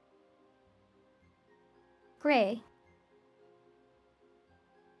 Gray.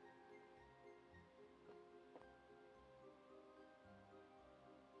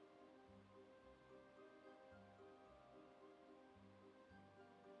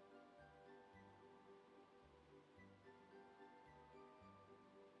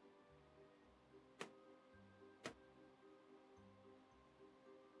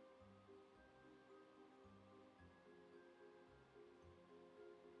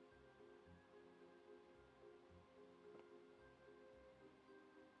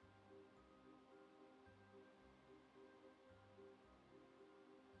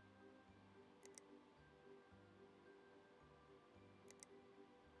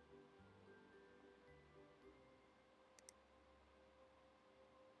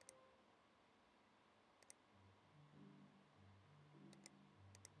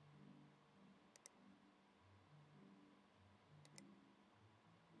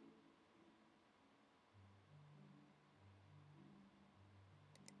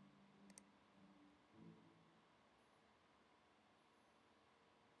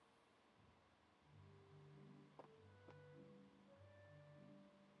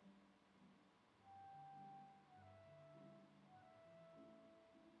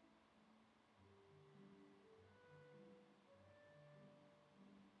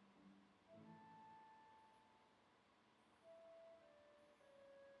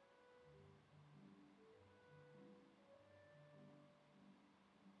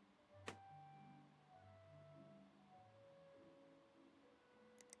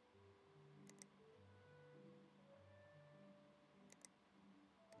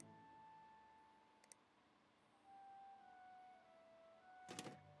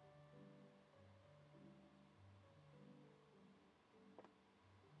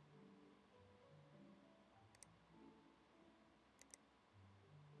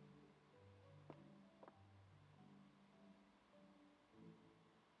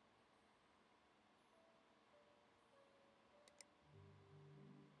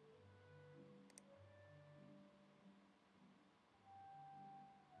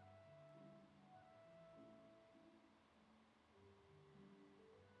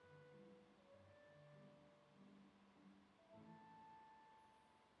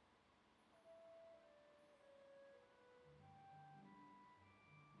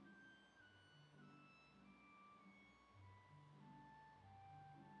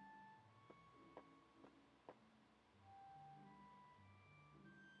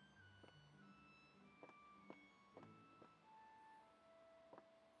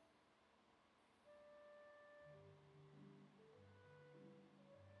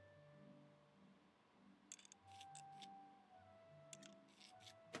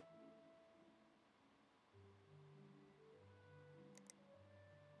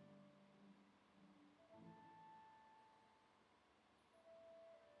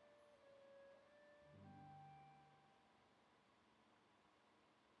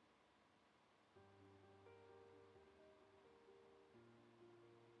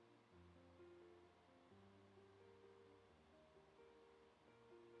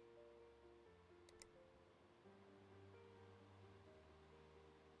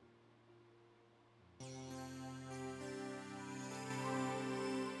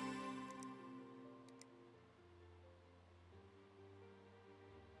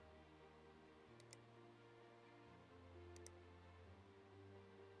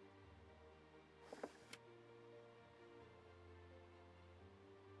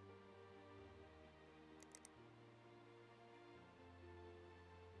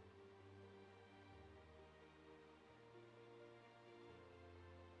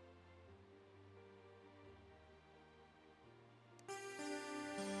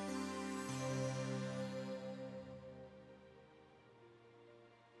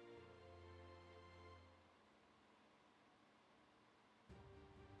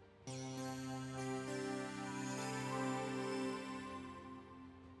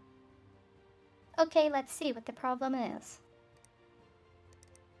 Okay, let's see what the problem is.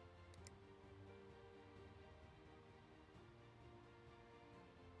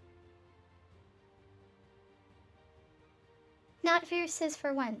 Not verses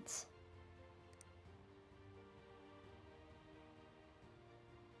for once.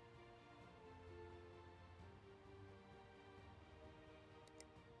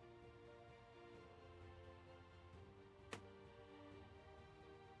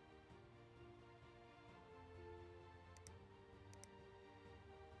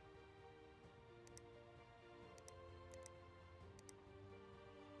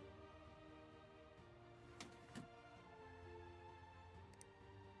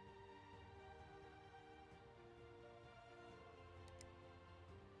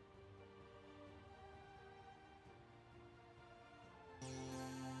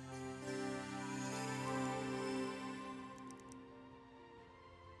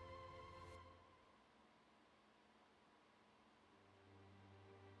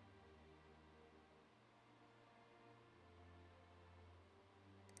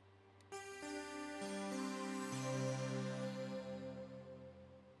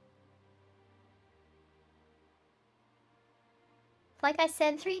 Like I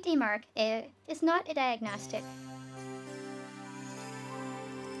said, 3D Mark is not a diagnostic.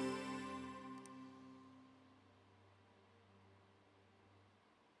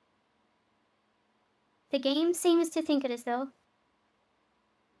 The game seems to think it is, though.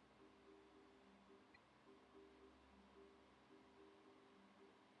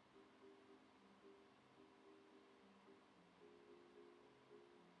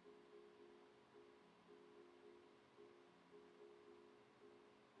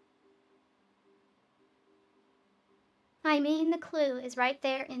 I mean, the clue is right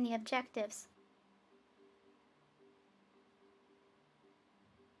there in the objectives.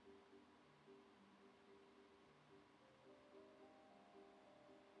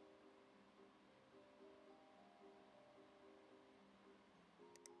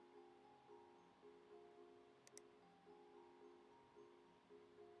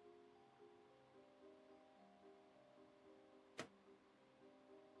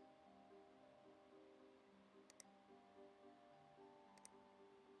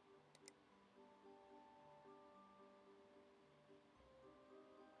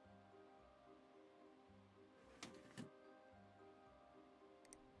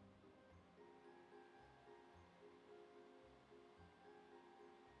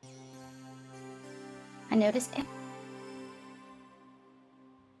 I noticed it.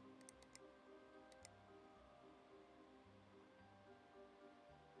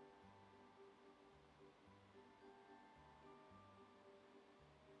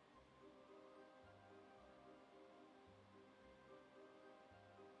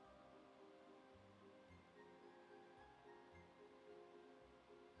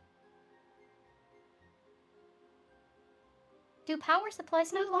 Do power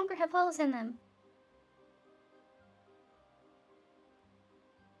supplies no longer have holes in them?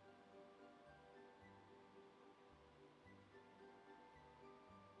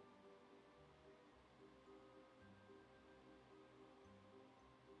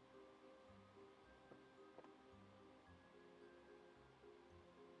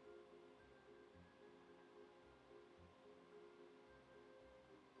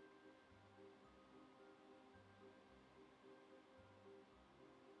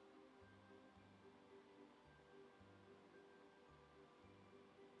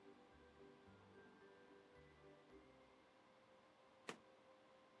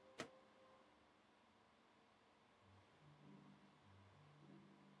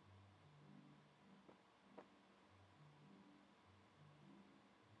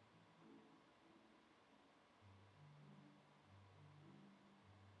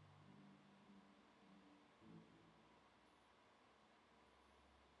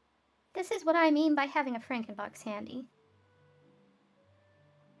 This is what I mean by having a Frankenbox handy.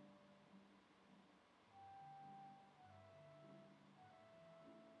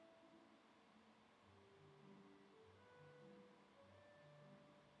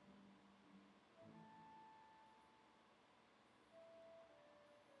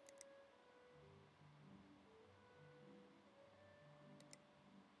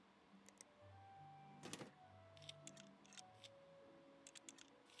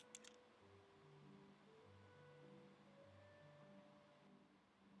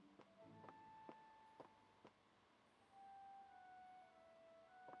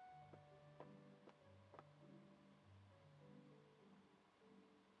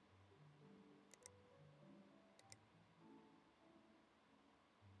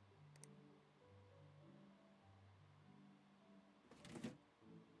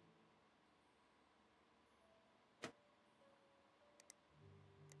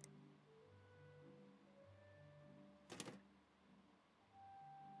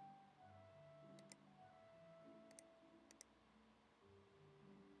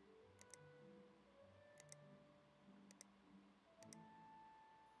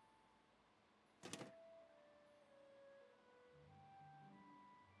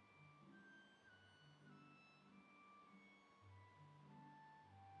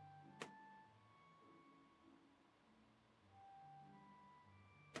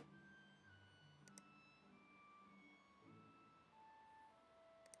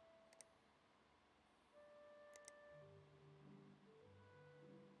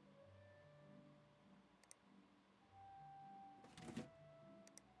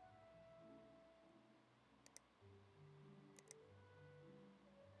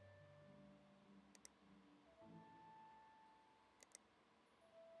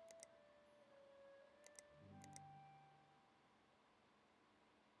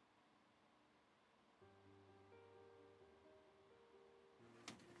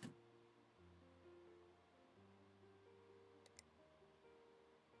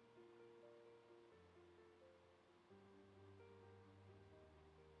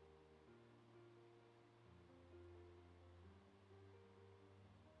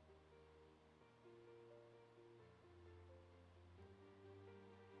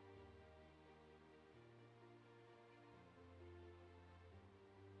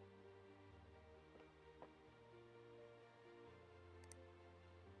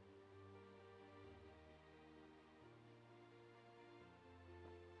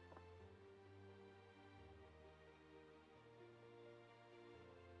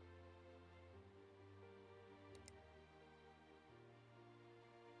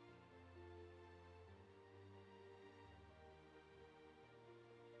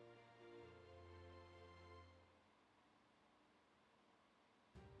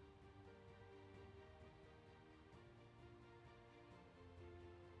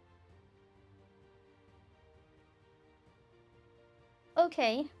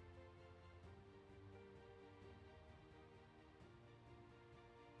 Okay.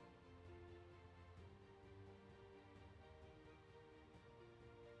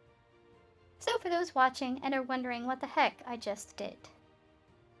 So for those watching and are wondering what the heck I just did.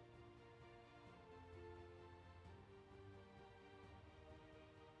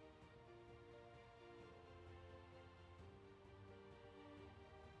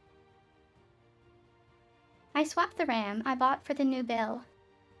 I swapped the RAM I bought for the new bill.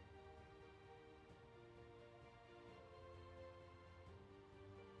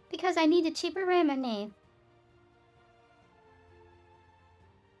 Because I needed cheaper RAM than me.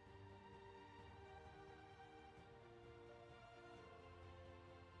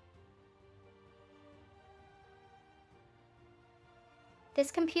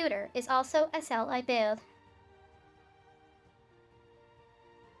 This computer is also a cell I build.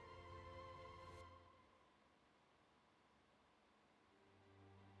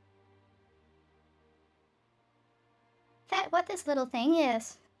 That what this little thing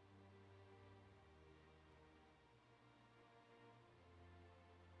is.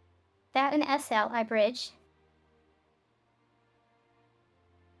 That an SL I bridge.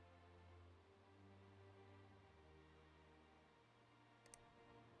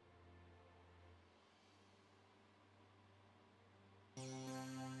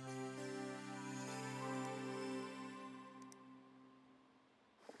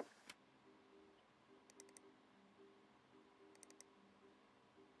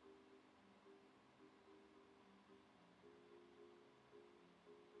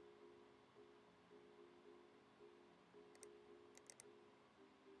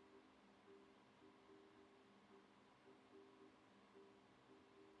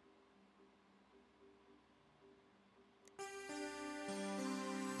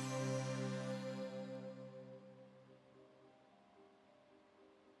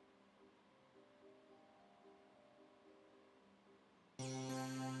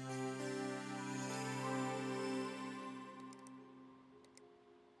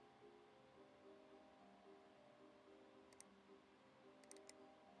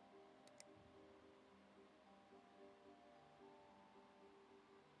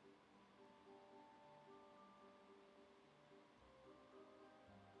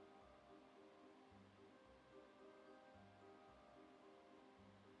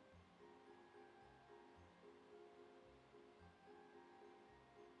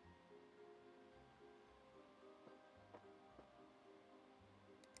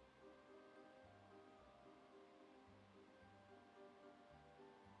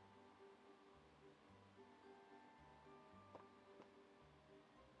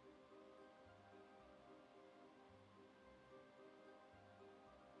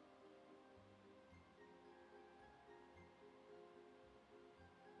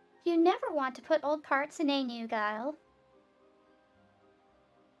 You never want to put old parts in a new guile.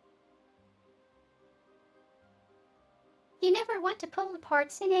 You never want to pull the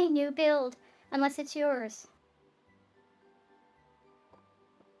parts in a new build, unless it's yours.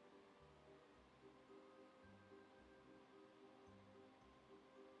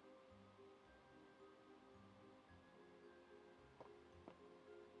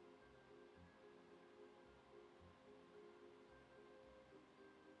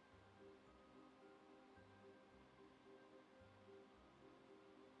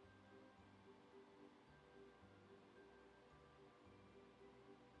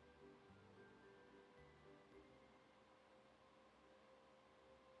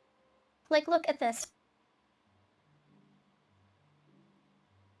 Like, look at this.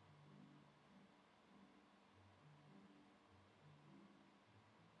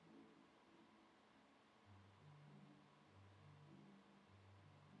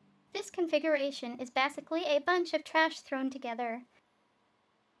 This configuration is basically a bunch of trash thrown together.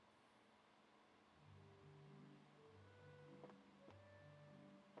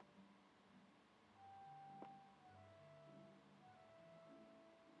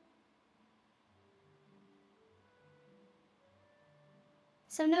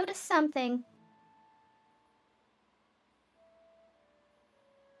 So notice something.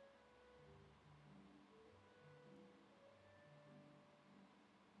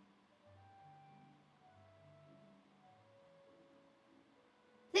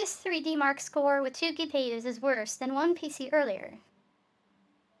 This 3D Mark score with 2 GPUs is worse than one PC earlier.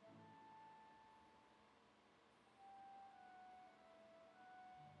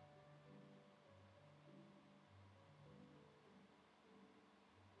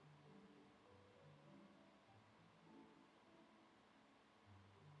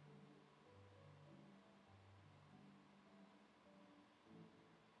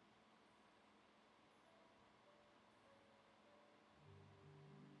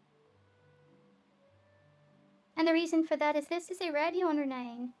 And the reason for that is this is a Radeon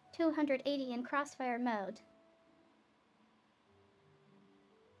 9 280 in crossfire mode.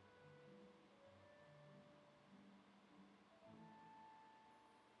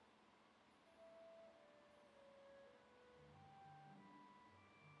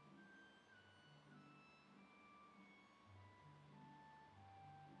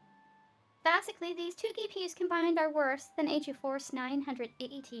 Basically, these two GPUs combined are worse than a GeForce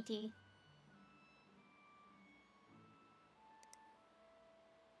 980 TT.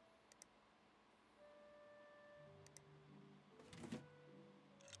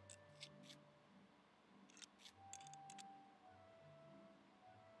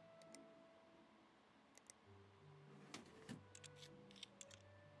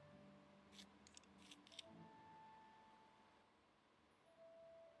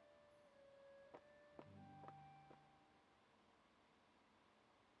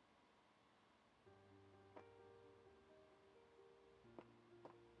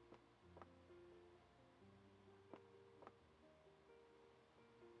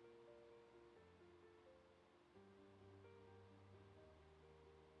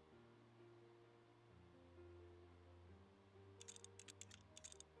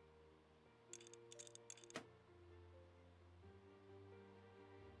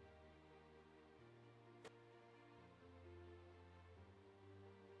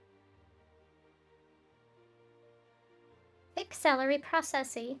 Celery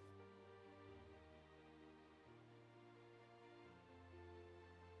processing.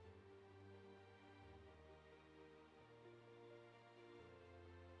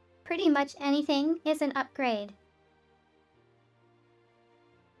 Pretty much anything is an upgrade.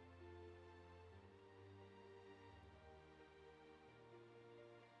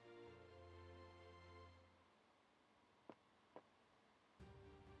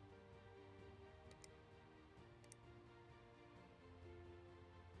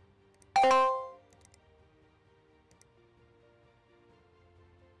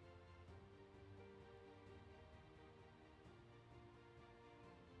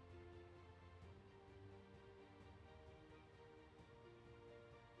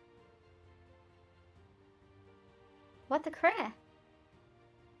 What the crap?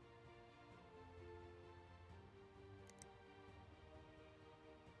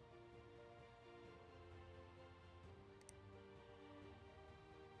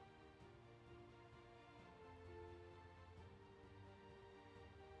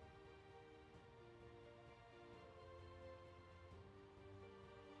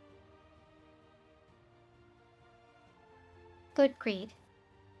 Good greed.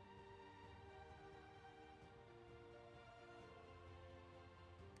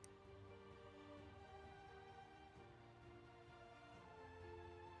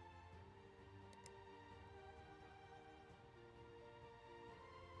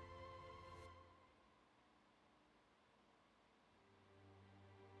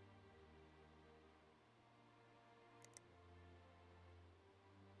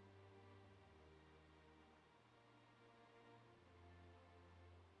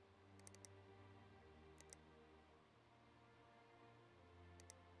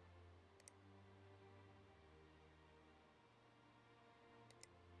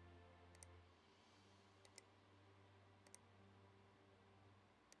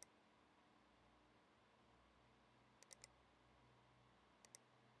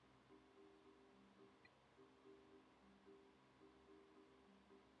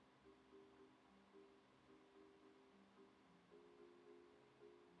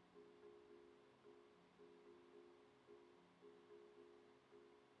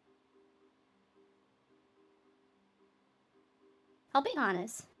 I'll be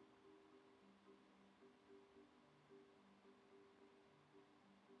honest.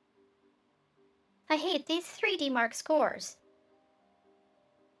 I hate these 3D Mark scores.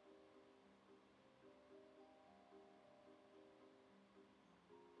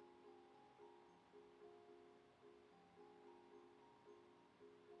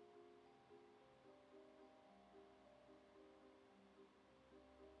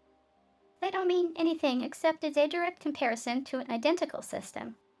 They don't mean anything except it's a direct comparison to an identical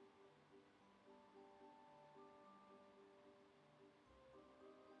system.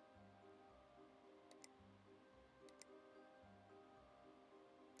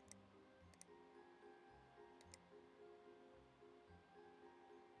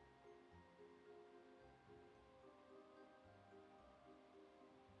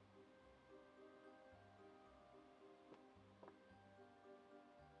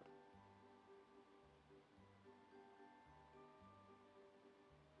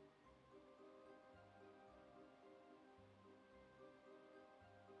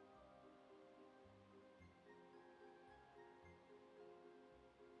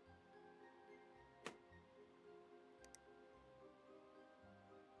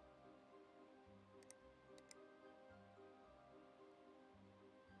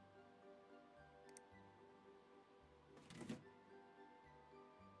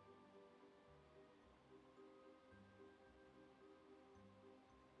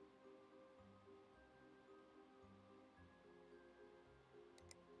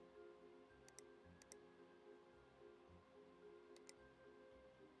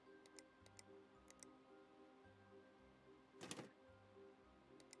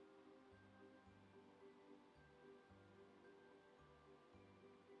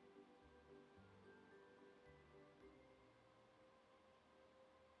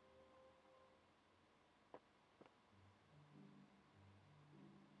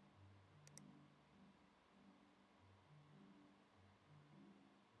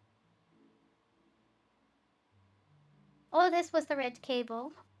 Oh, this was the red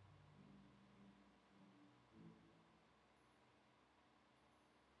cable.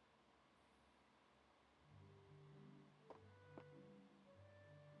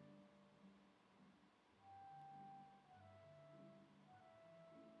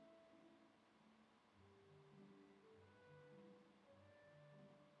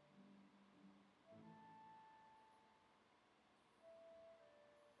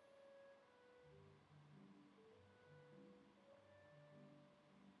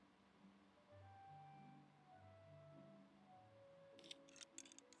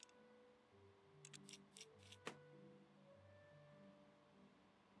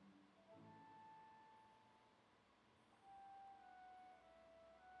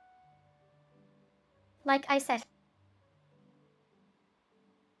 Like I said,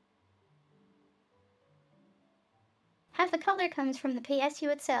 half the color comes from the PSU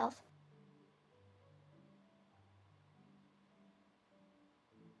itself.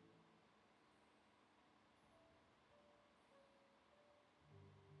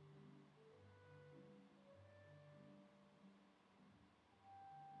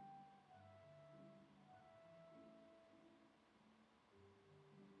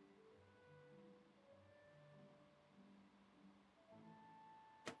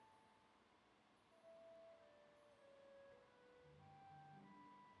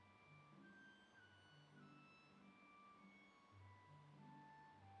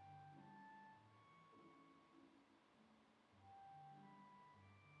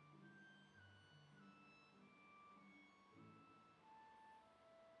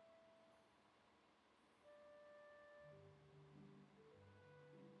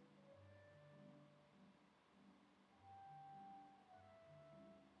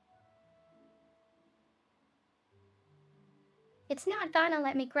 It's not gonna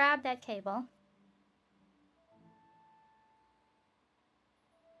let me grab that cable.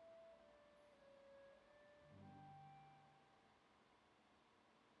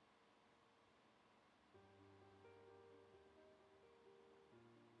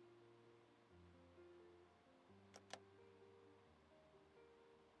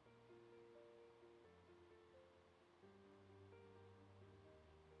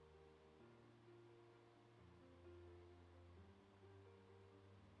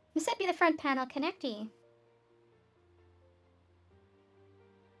 You sent me the front panel connectee.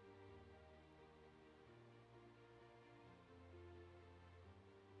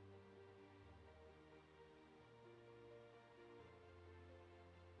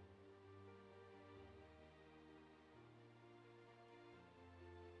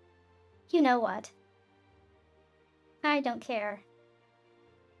 You know what? I don't care.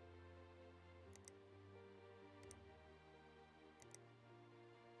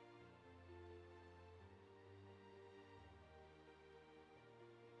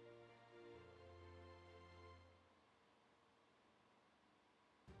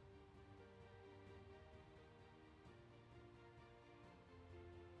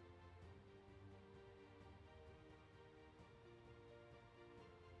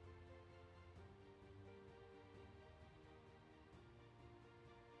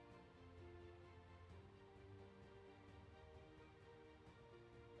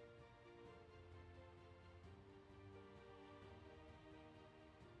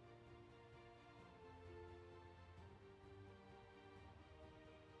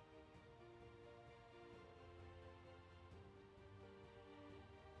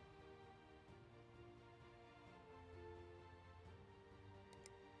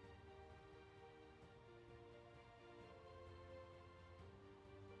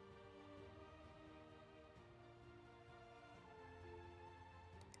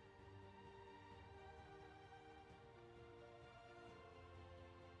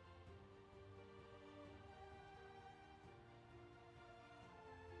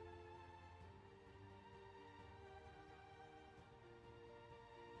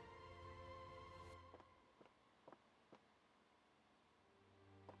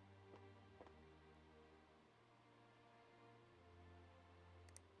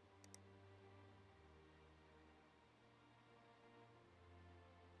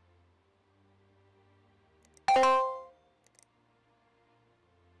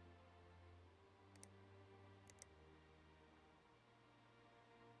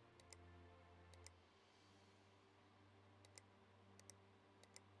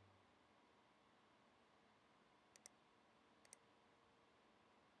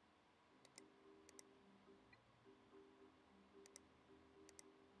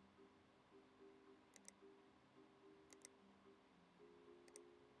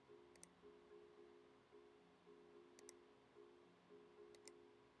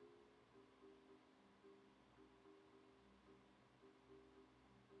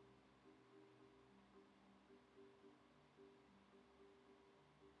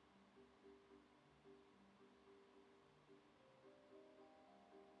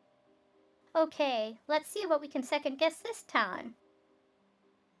 Okay, let's see what we can second guess this time.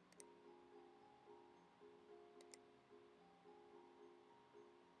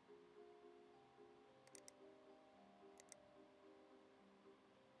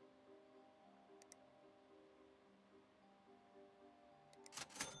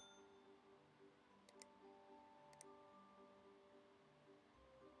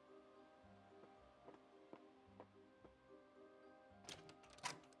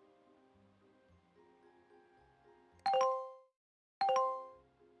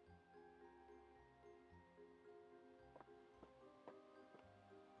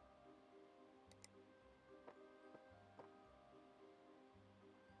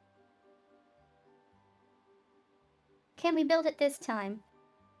 Can we build it this time?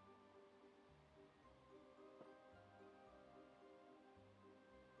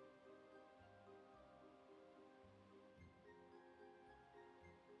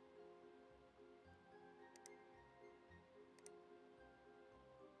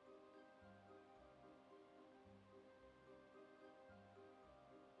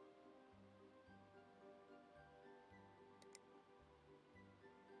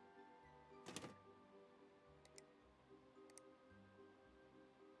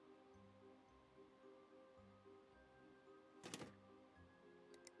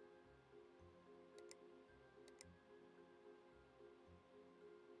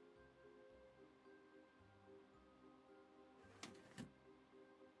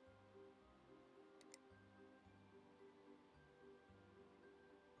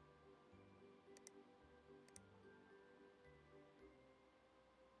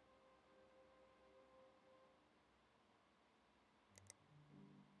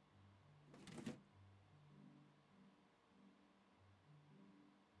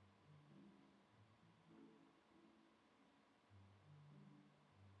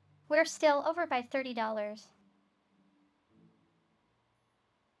 We're still over by $30.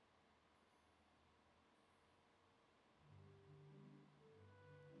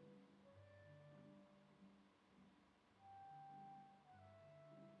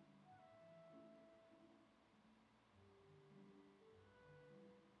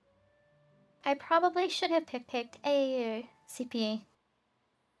 I probably should have picked a CP.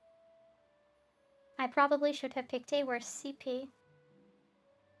 I probably should have picked a worse CP.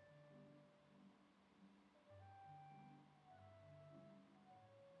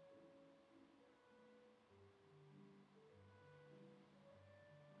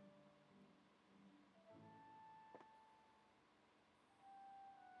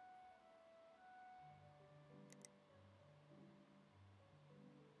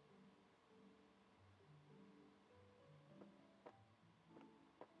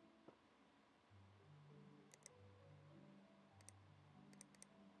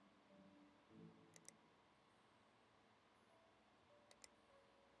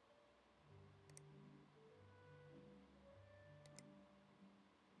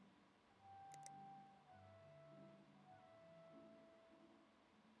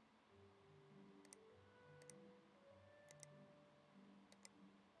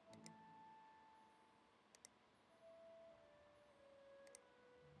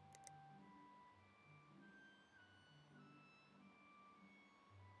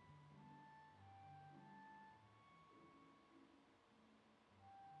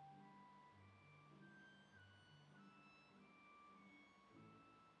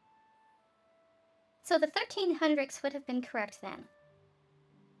 So the 1300s would have been correct then.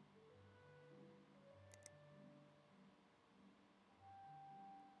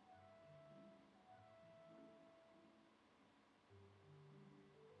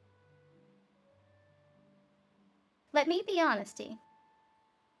 Let me be honesty.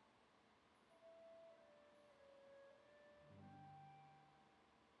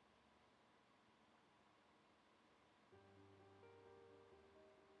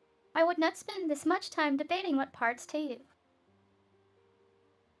 I would not spend this much time debating what parts to use.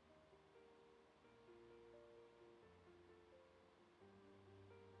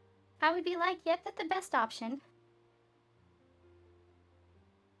 I would be like, yep, that's the best option.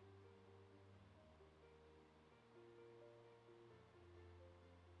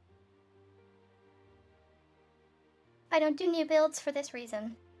 I don't do new builds for this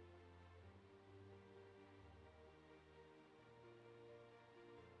reason.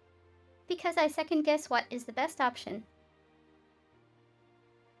 Because I second guess what is the best option.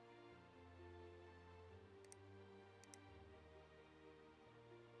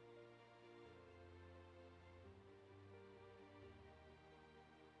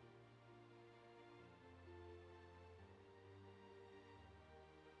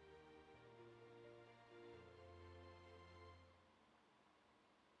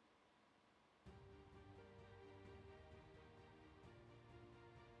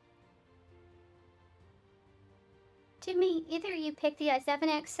 To me, either you pick the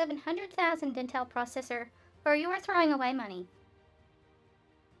i7X 700,000 Intel processor, or you are throwing away money.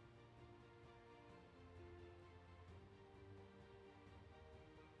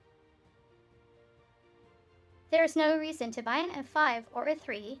 There is no reason to buy an F5 or a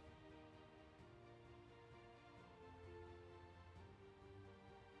 3.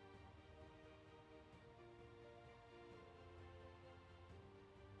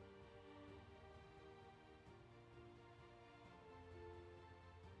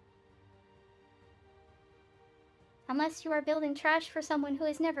 Unless you are building trash for someone who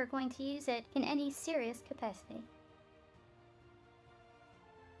is never going to use it in any serious capacity.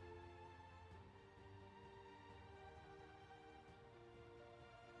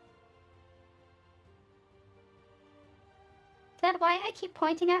 That's why I keep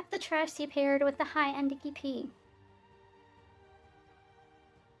pointing out the trash you paired with the high-end GP.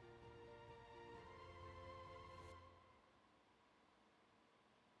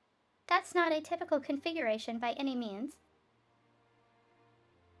 That's not a typical configuration by any means.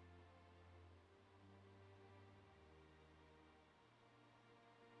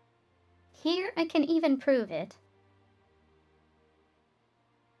 Here I can even prove it.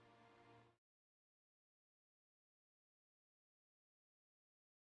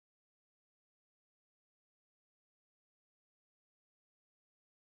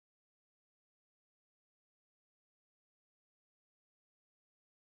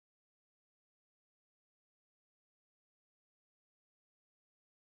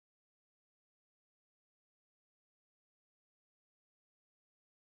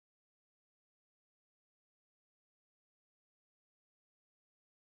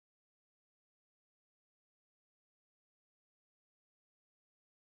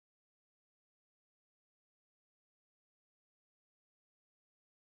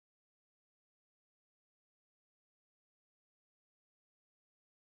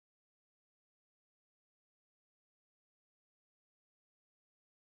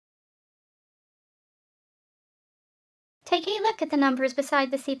 Take a look at the numbers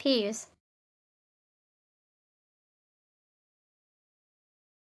beside the CPUs.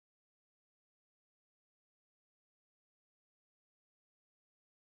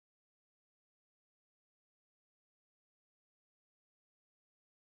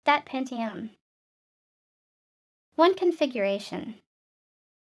 That Pentium. One configuration.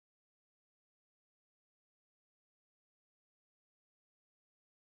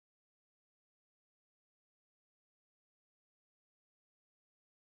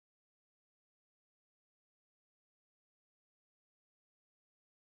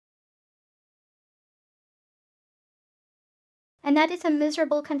 And that is a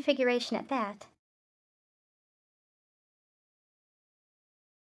miserable configuration at that.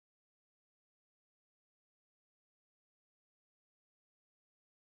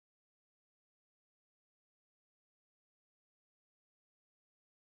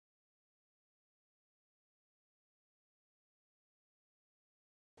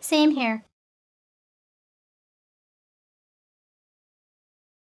 Same here.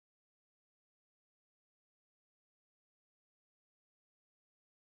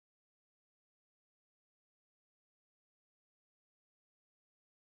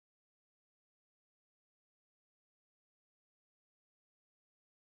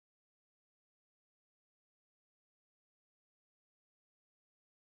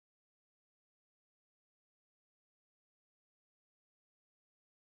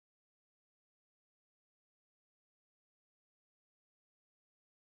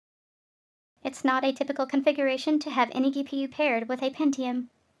 It's not a typical configuration to have any GPU paired with a Pentium,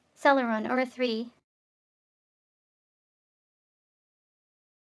 Celeron, or a 3.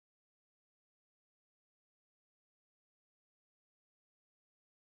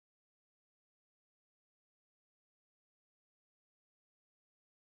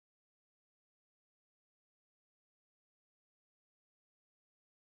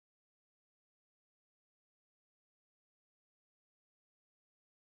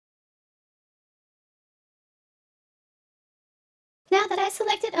 Now that I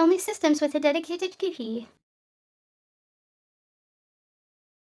selected only systems with a dedicated GPU,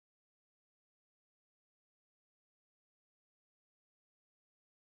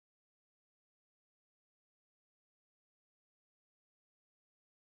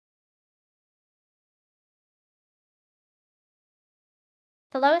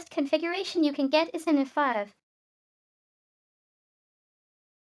 the lowest configuration you can get is an F5.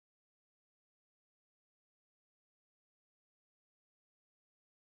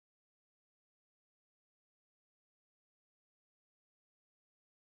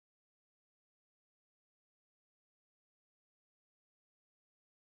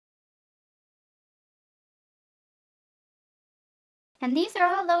 And these are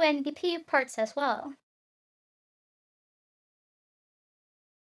all low-end GPU parts as well.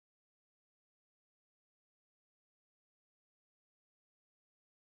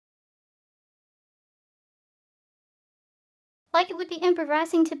 Like it would be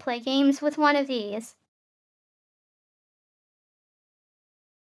improvising to play games with one of these.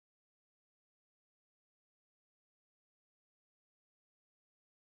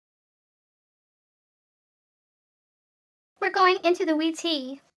 We're going into the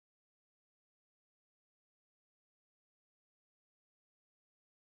VOD.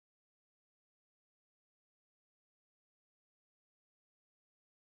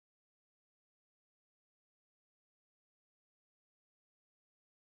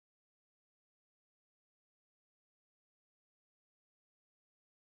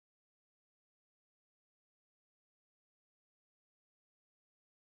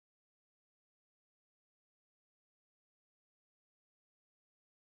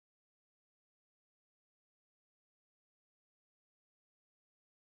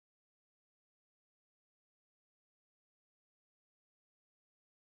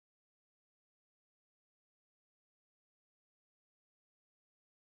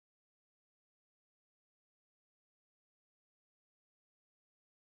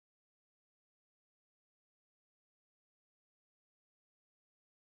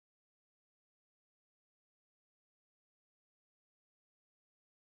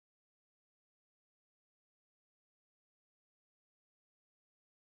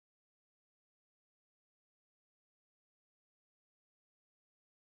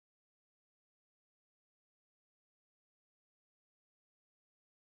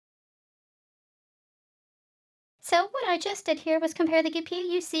 So what I just did here was compare the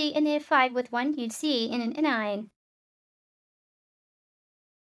GPU you see in the F5 with one you'd see in an N9.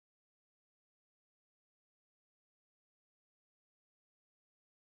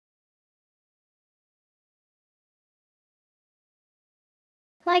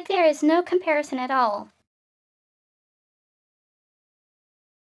 Like there is no comparison at all.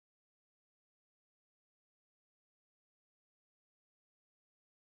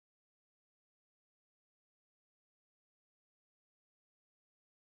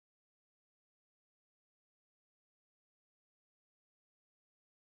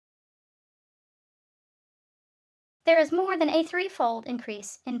 There is more than a threefold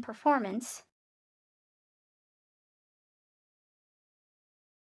increase in performance.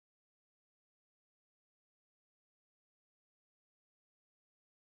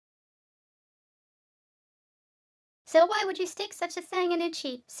 So why would you stick such a thing in a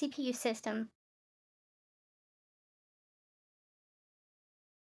cheap CPU system?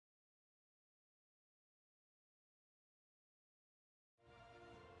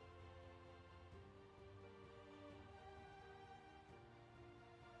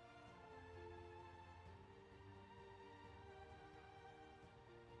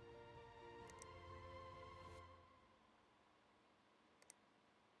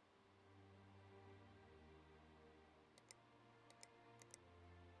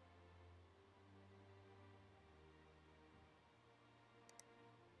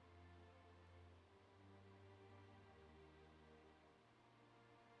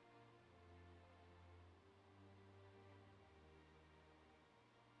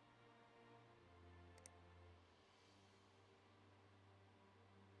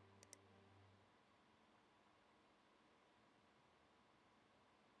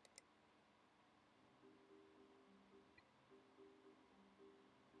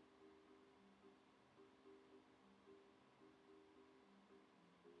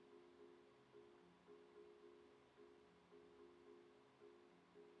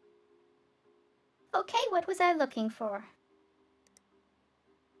 Okay, what was I looking for?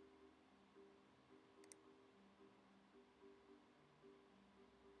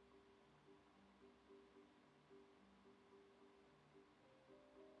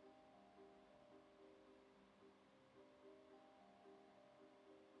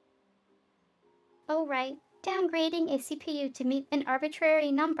 Oh right, downgrading a CPU to meet an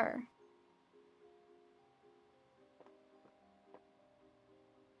arbitrary number.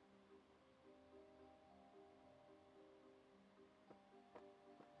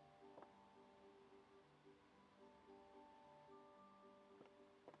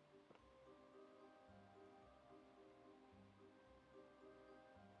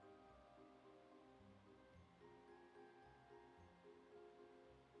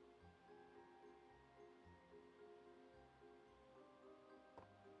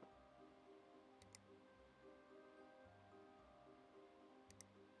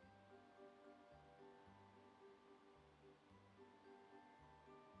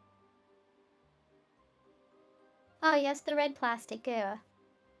 Oh yes, the red plastic goo.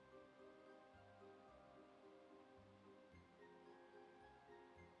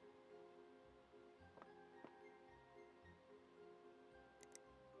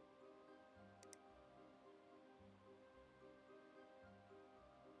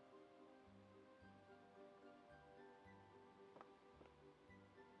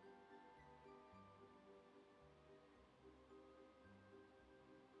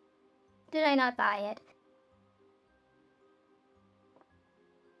 Did I not buy it?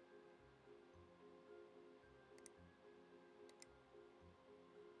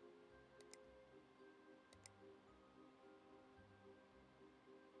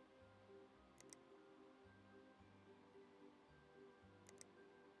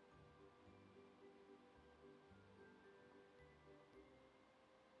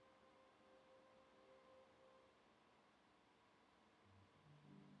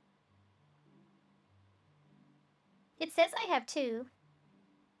 It says I have two.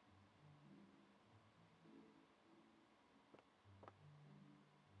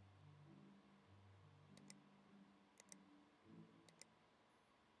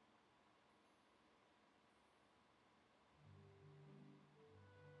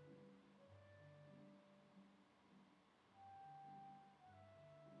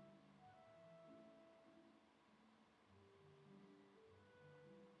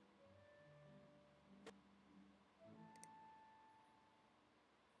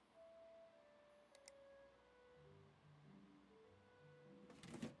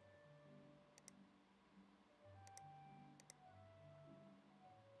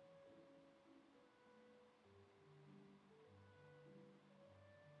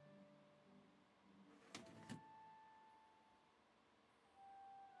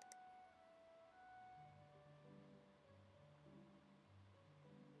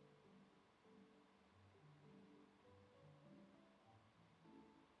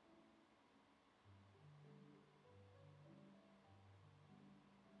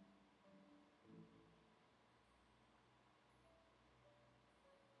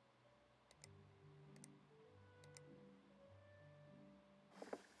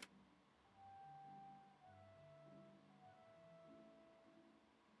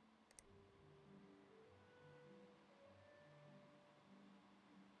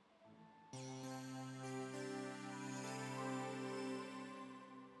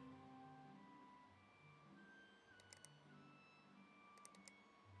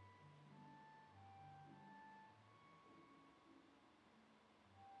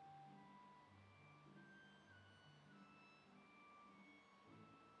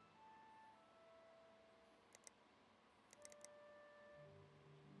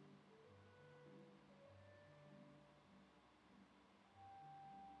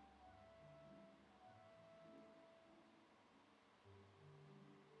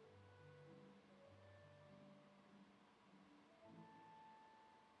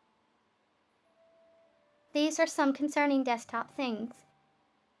 These are some concerning desktop things.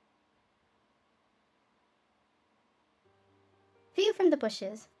 View from the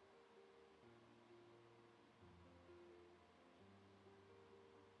bushes.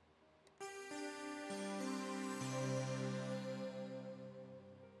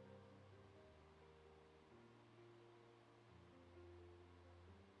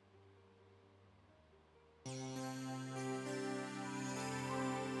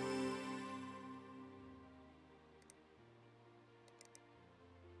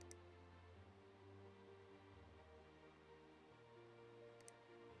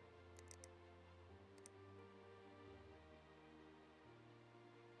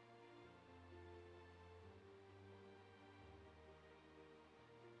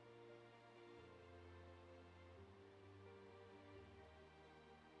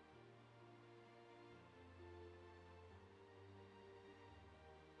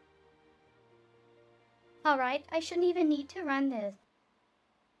 Alright, I shouldn't even need to run this.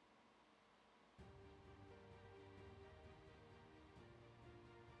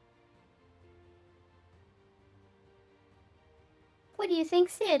 What do you think,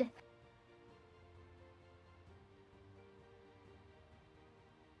 Sid?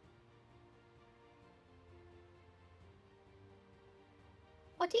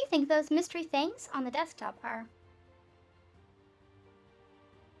 What do you think those mystery things on the desktop are?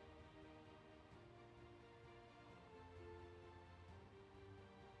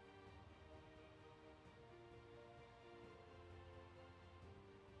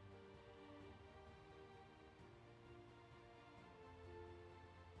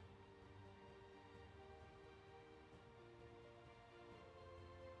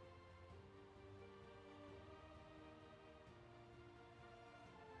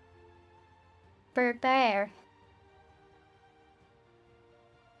 Bear.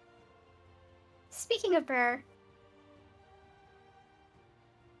 Speaking of bear,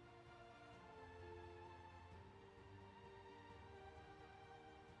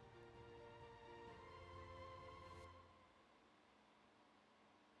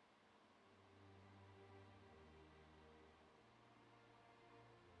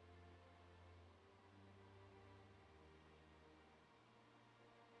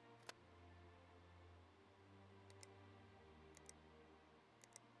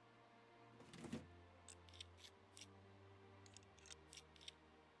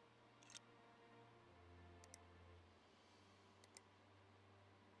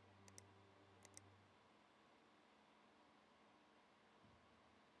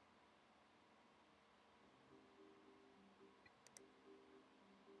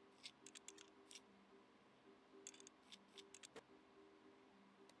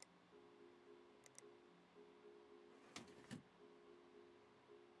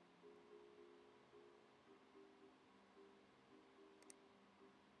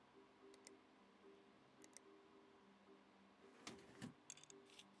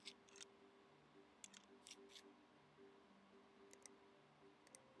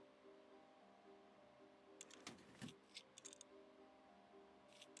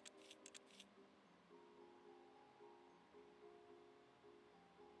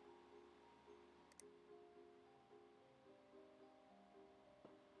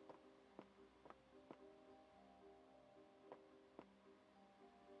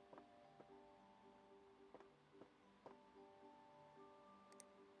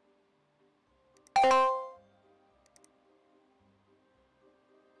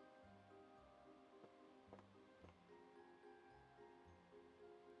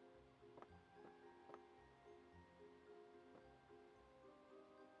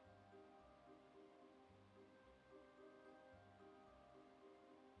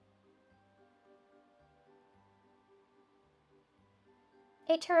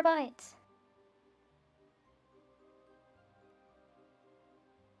 eight terabytes.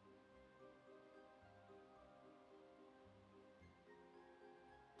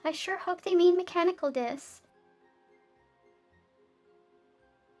 I sure hope they mean mechanical discs.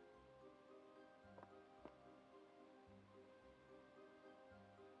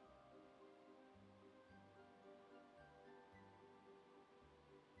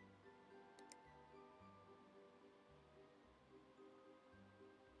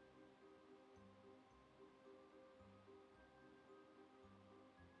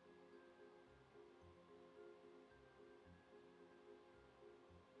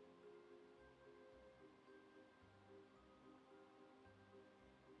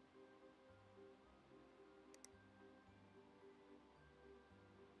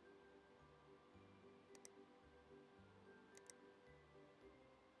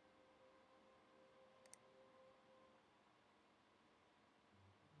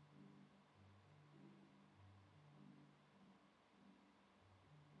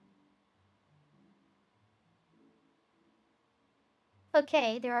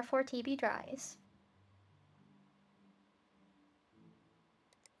 Okay, there are 4 TB drives.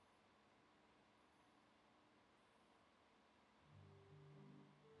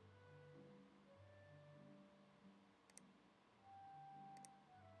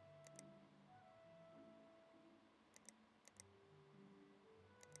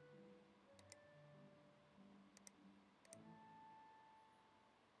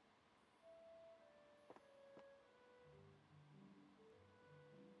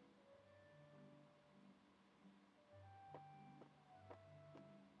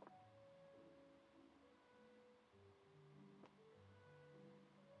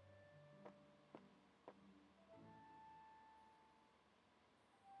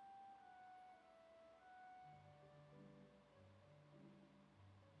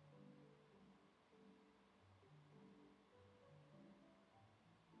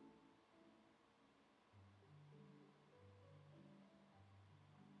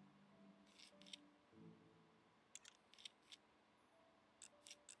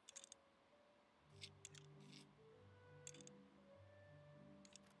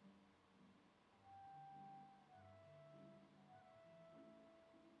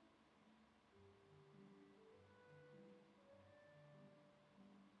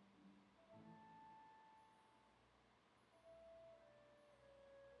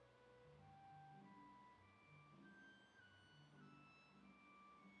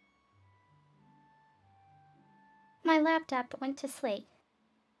 My laptop went to sleep.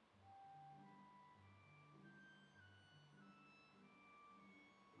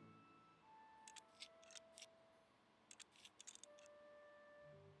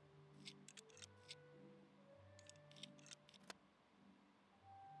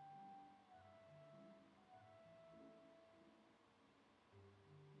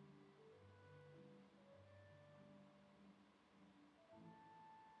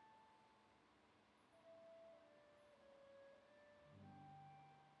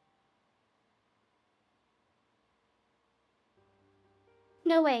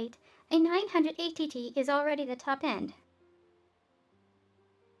 No wait, a 900 ATT is already the top end.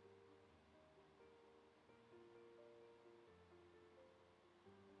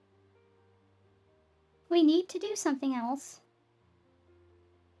 We need to do something else.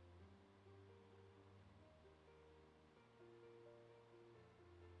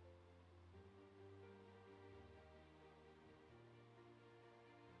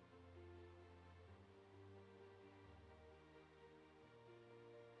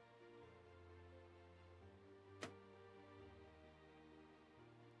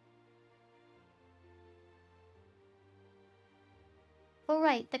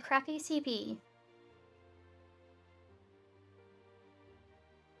 Alright, the crappy CP.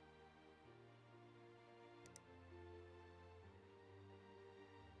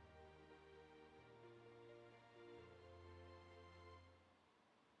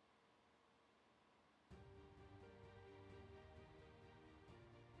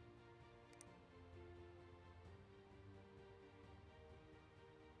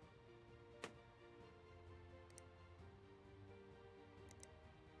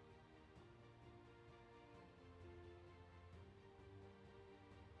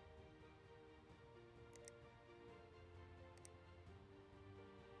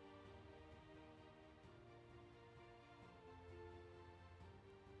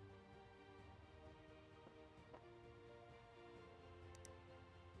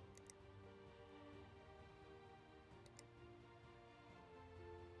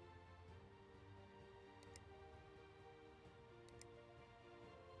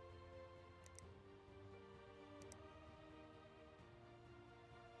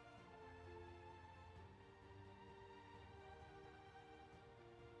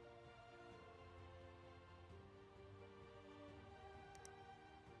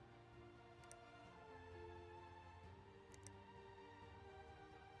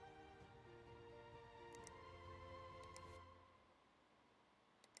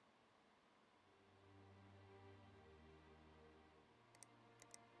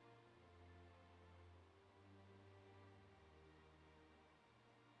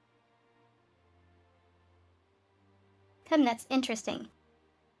 That's interesting.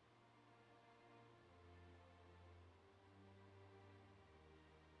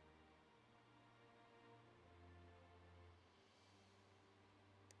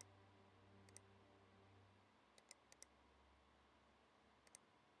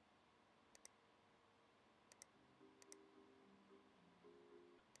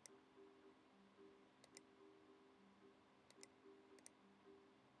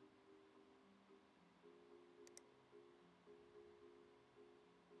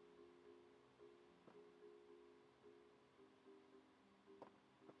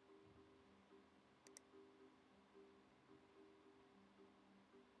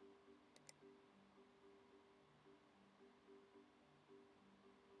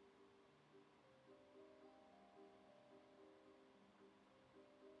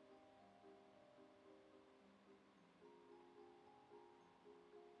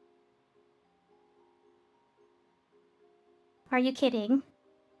 Are you kidding?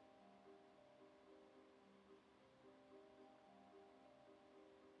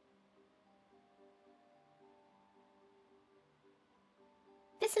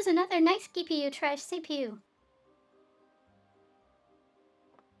 This is another nice GPU trash CPU.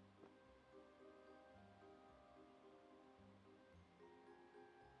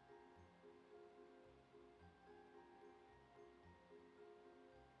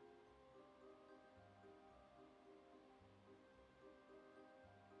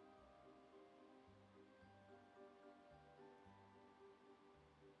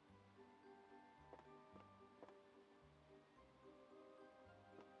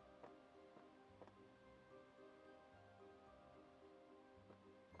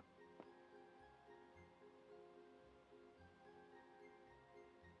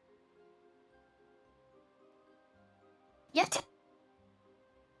 Yet.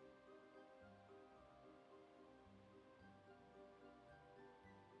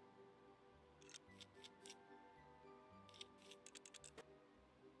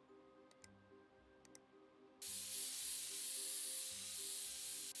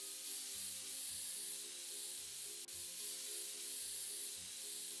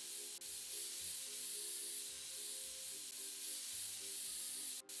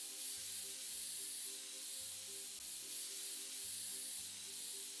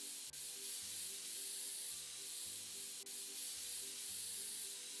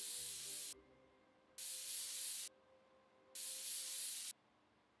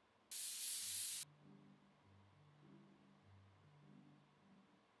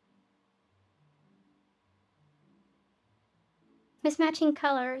 Mismatching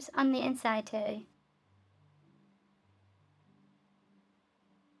colors on the inside too.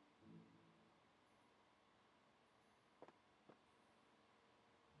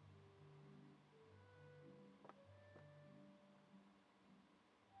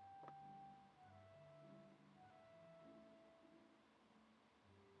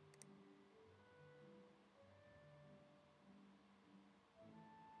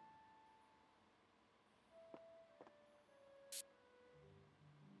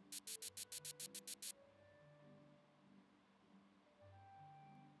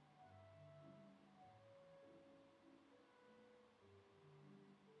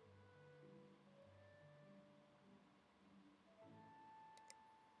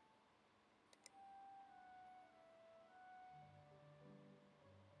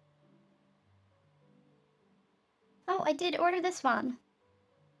 Oh, I did order this one.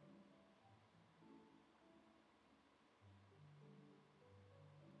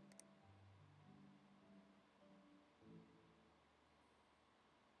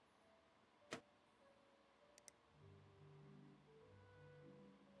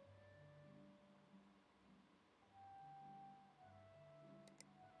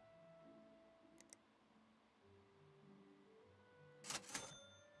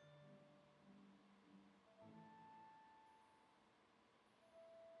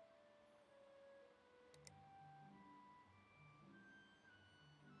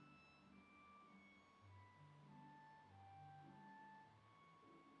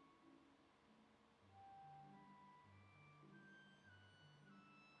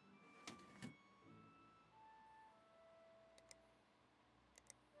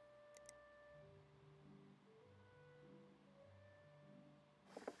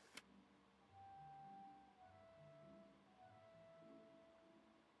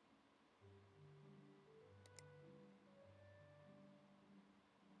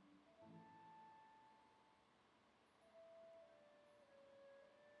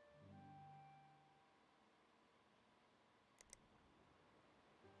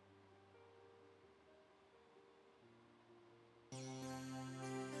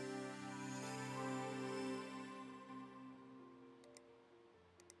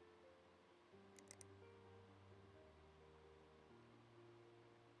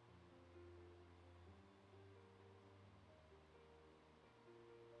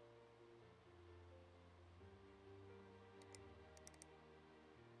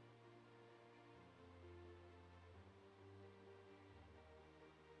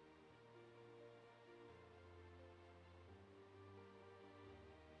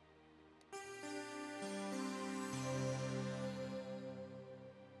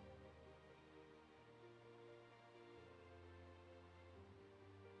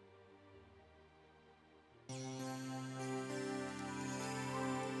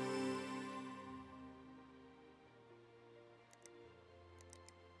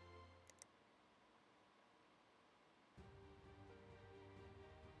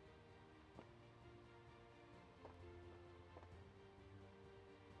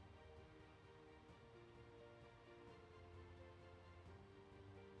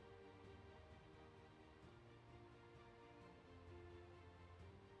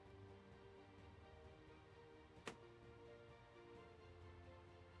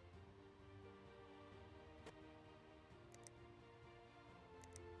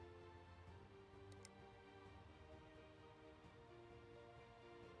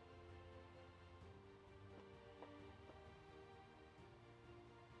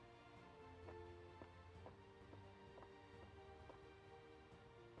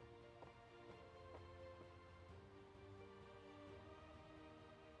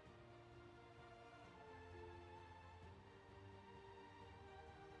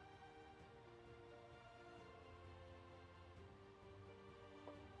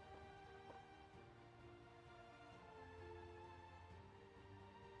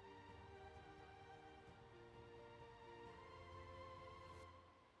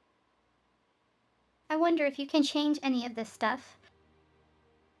 I wonder if you can change any of this stuff.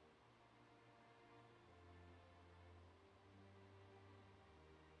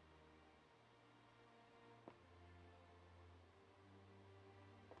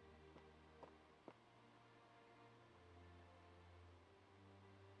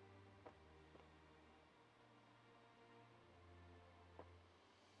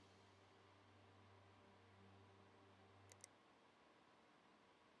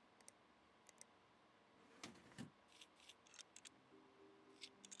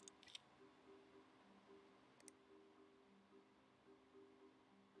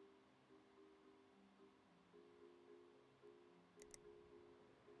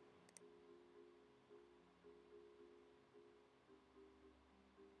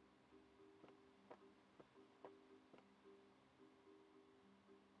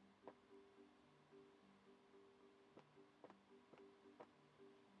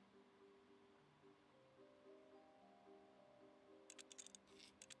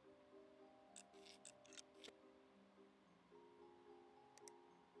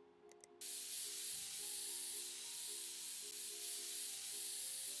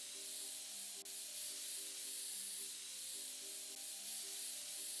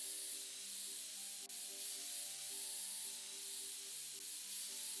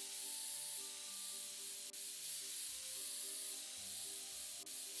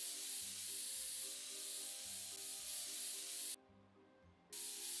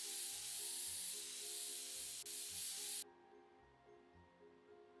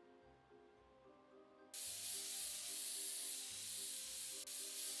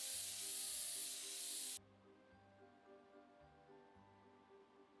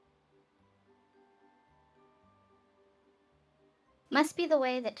 Must be the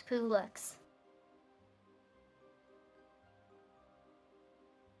way that poo looks.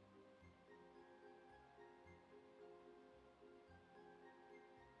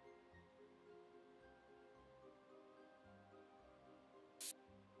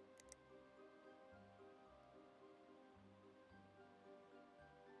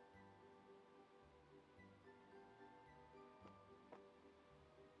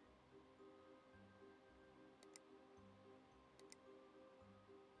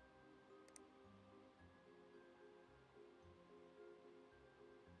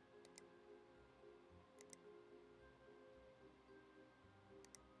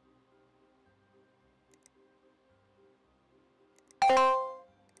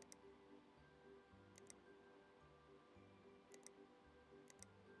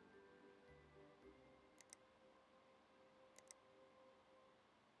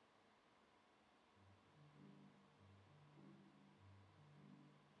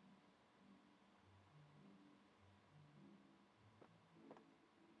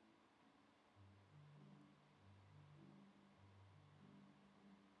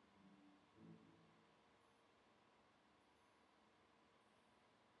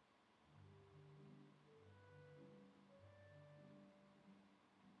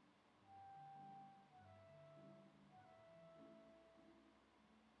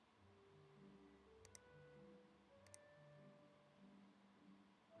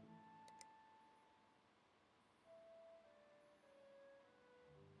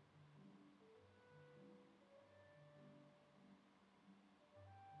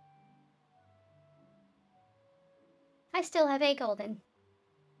 I still have a golden.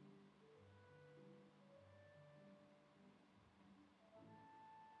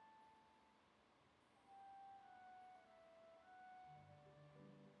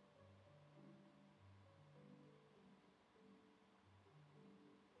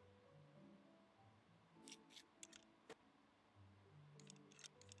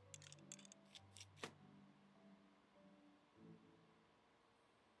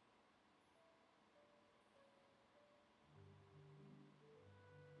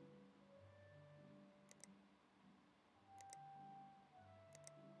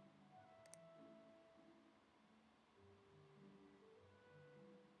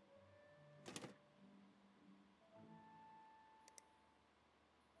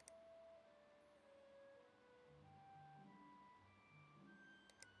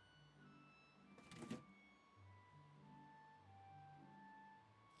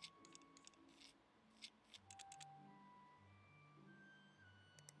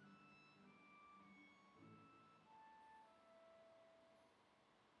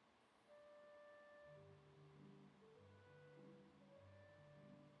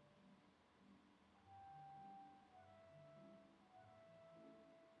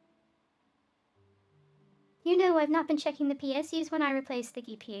 You know I've not been checking the PSUs when I replaced the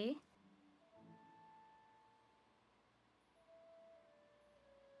GPU.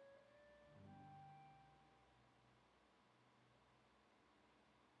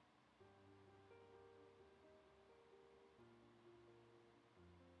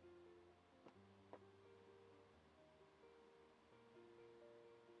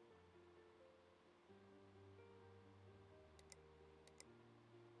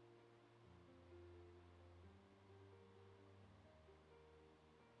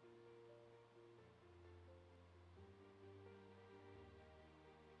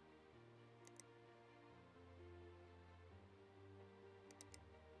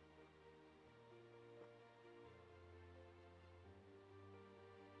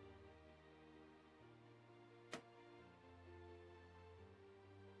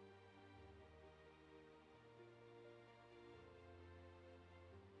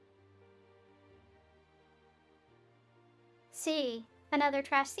 See, another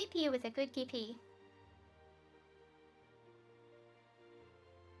trash CPU with a good GP.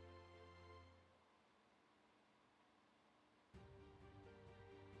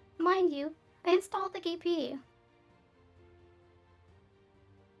 Mind you, I installed the GPU.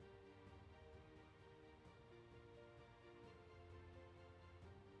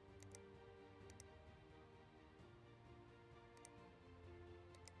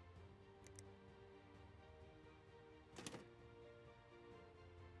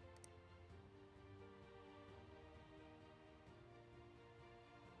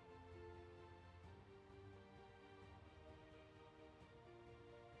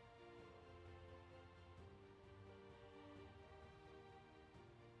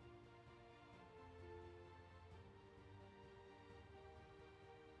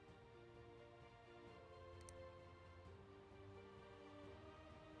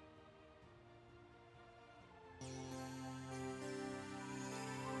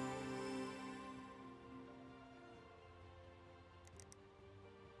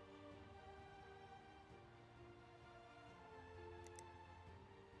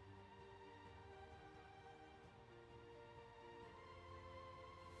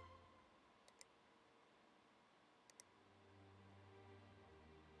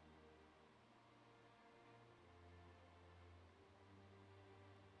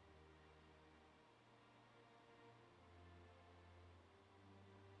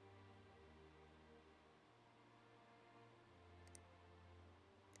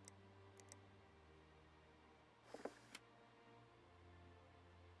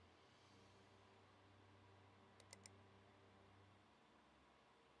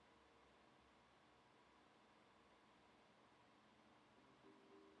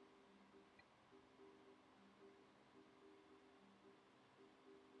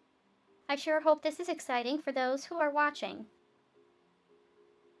 I sure hope this is exciting for those who are watching.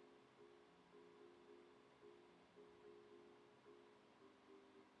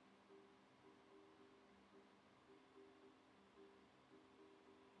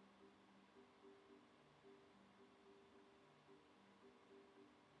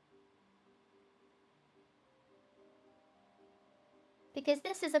 Because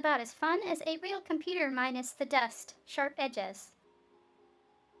this is about as fun as a real computer minus the dust, sharp edges.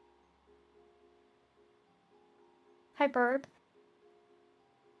 Hyperb.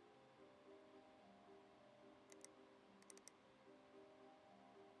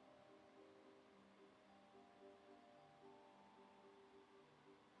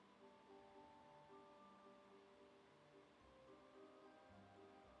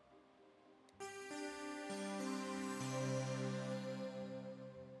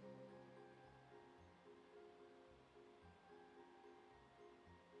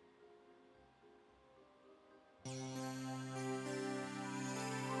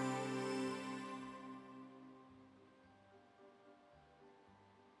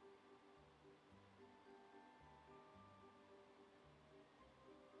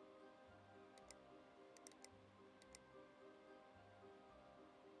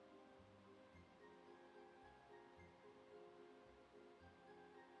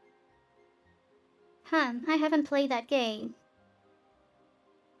 I haven't played that game.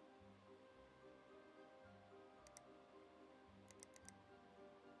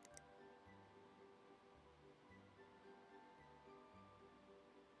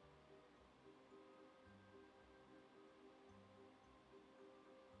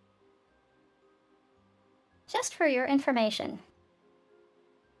 Just for your information.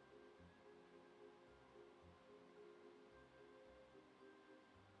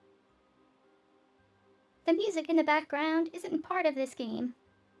 The music in the background isn't part of this game.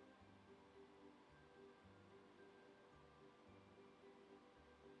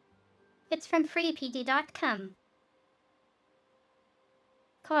 It's from freepd.com.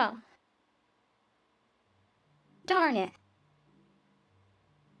 Cool. Darn it.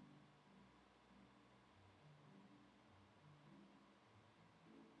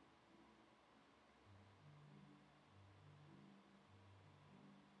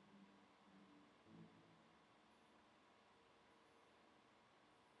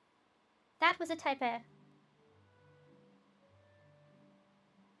 That was a typo.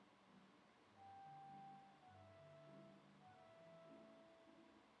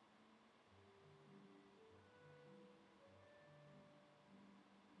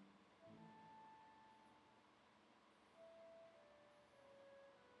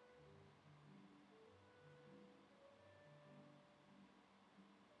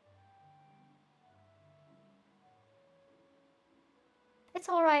 It's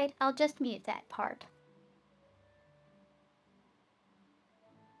alright, I'll just mute that part.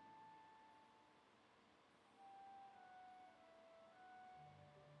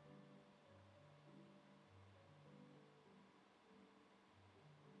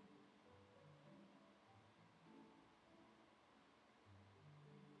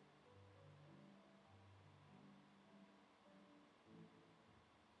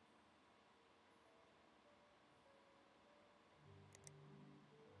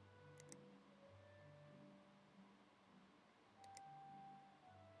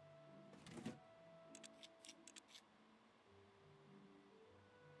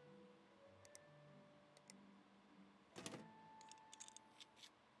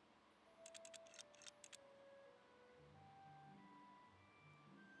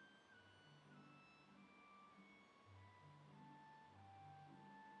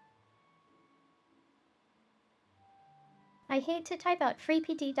 I hate to type out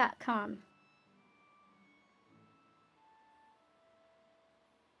freepd.com.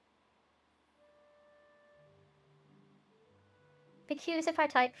 Because if I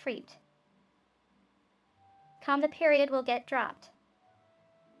type freeped, the period will get dropped.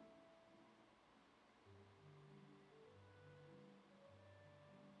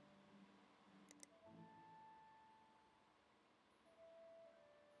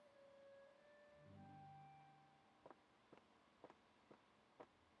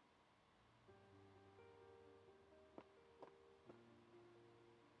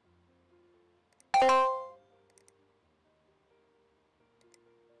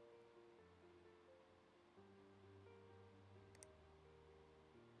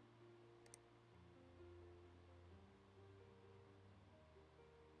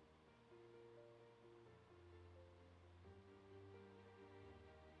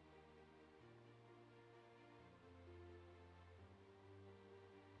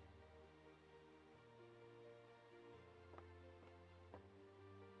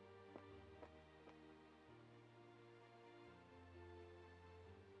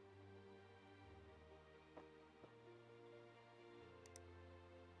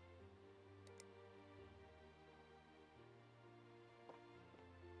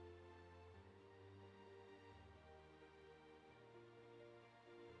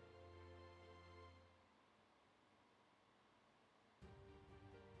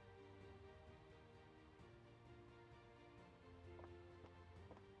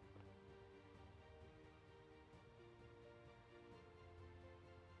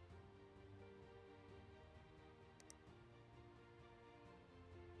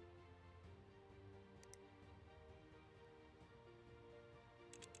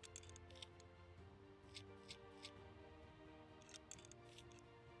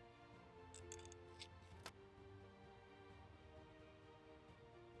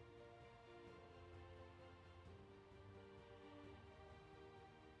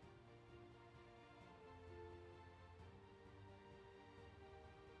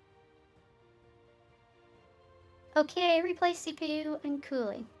 Okay, replace CPU and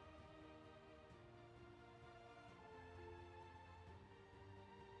cooling.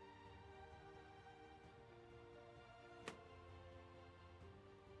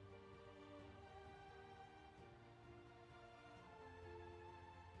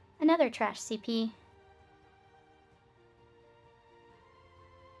 Another trash CP.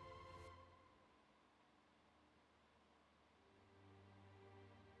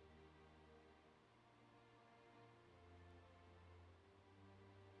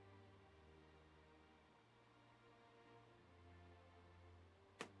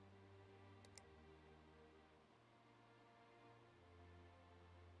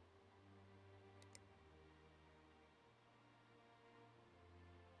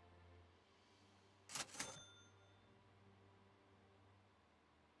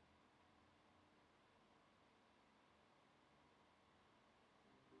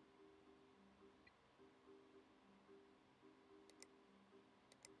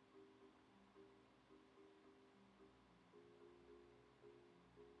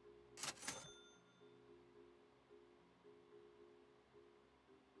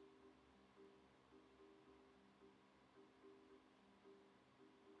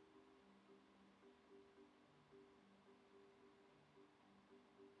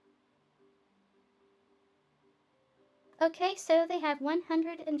 Okay, so they have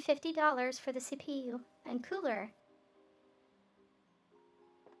 $150 for the CPU and cooler.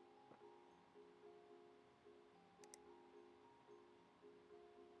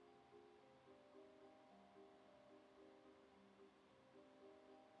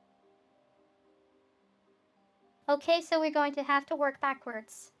 Okay, so we're going to have to work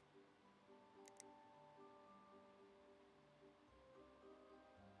backwards.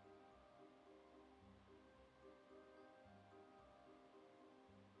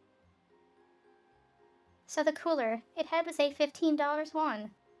 So the cooler, it had was a $15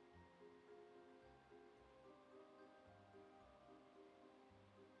 one.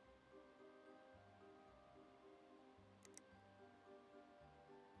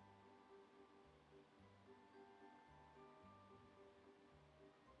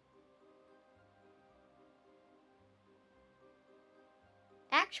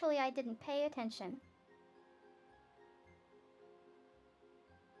 Actually, I didn't pay attention.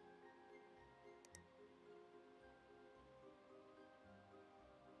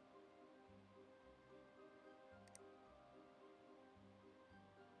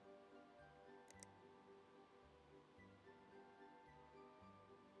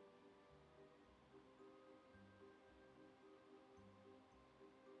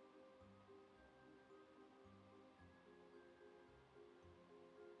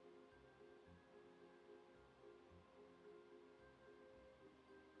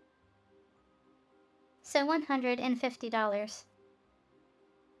 So $150.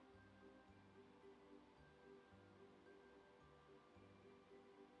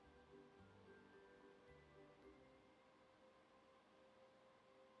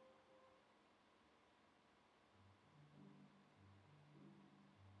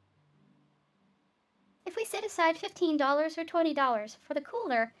 If we set aside $15 or $20 for the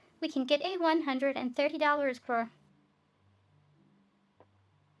cooler, we can get a $130 for.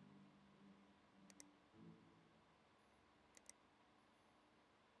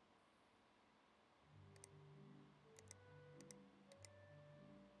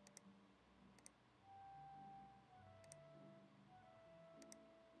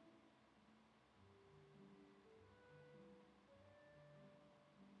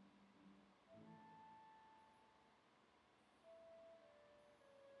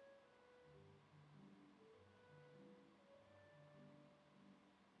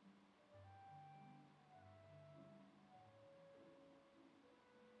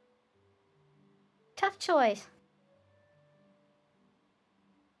 Tough choice.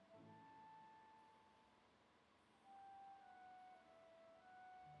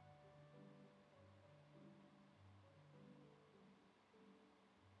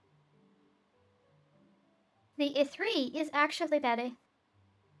 The E3 is actually better.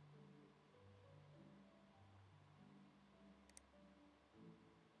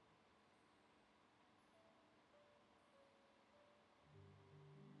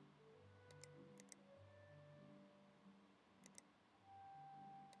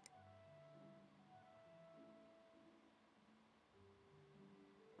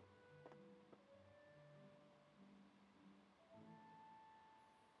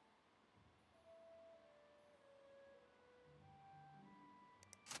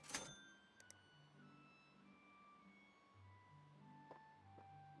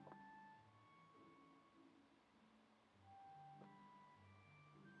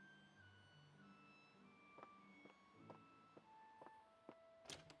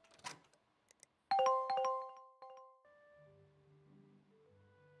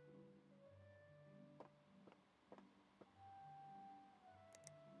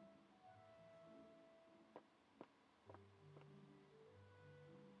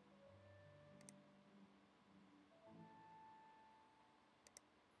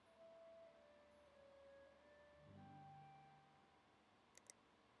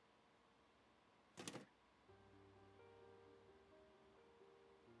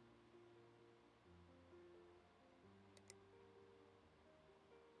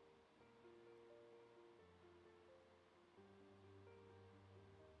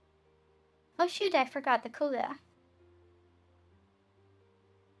 Oh shoot, I forgot the cooler.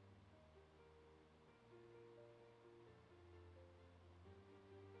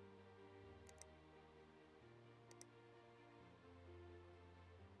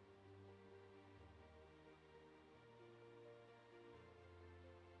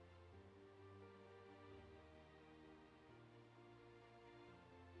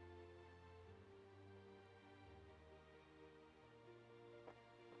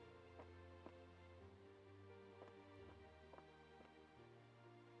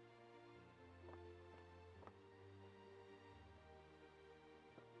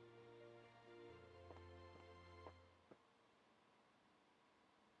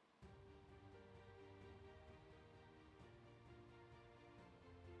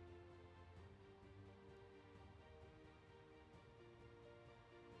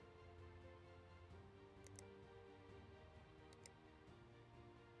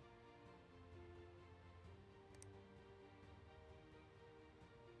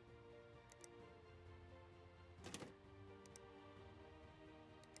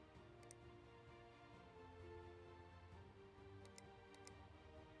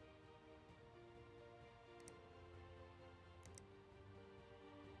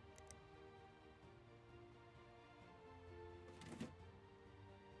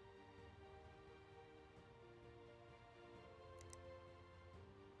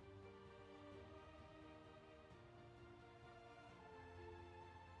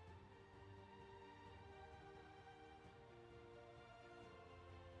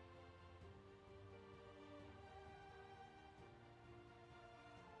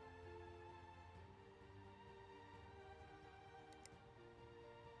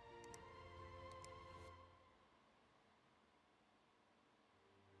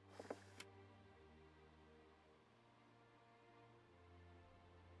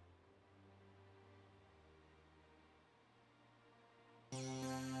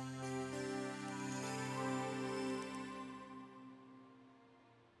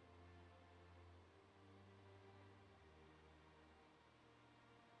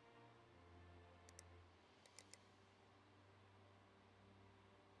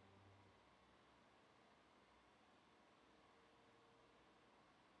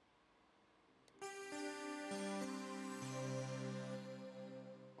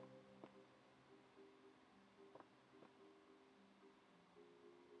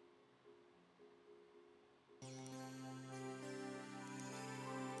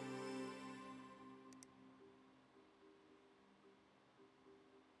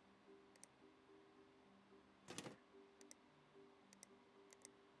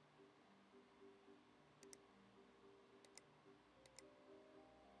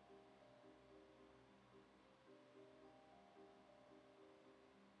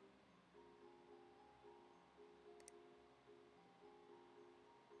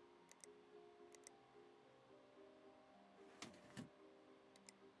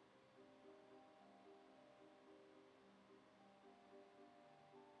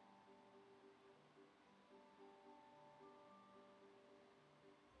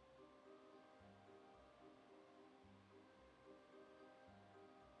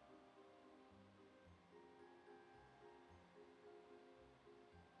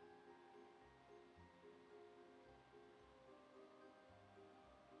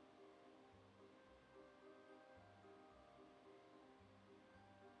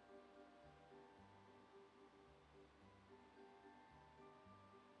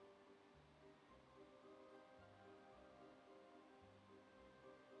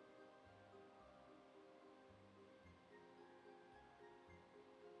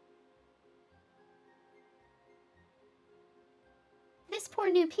 This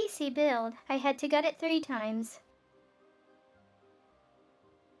poor new PC build. I had to gut it 3 times.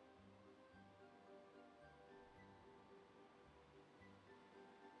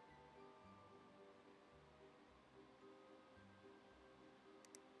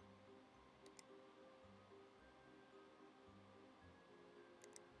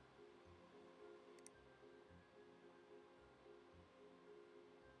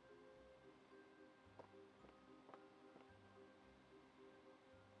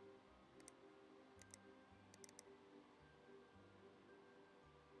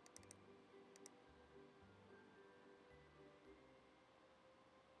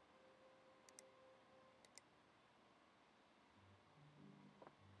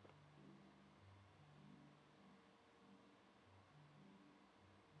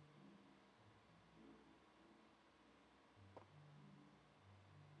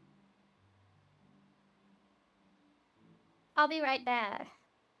 I'll be right back.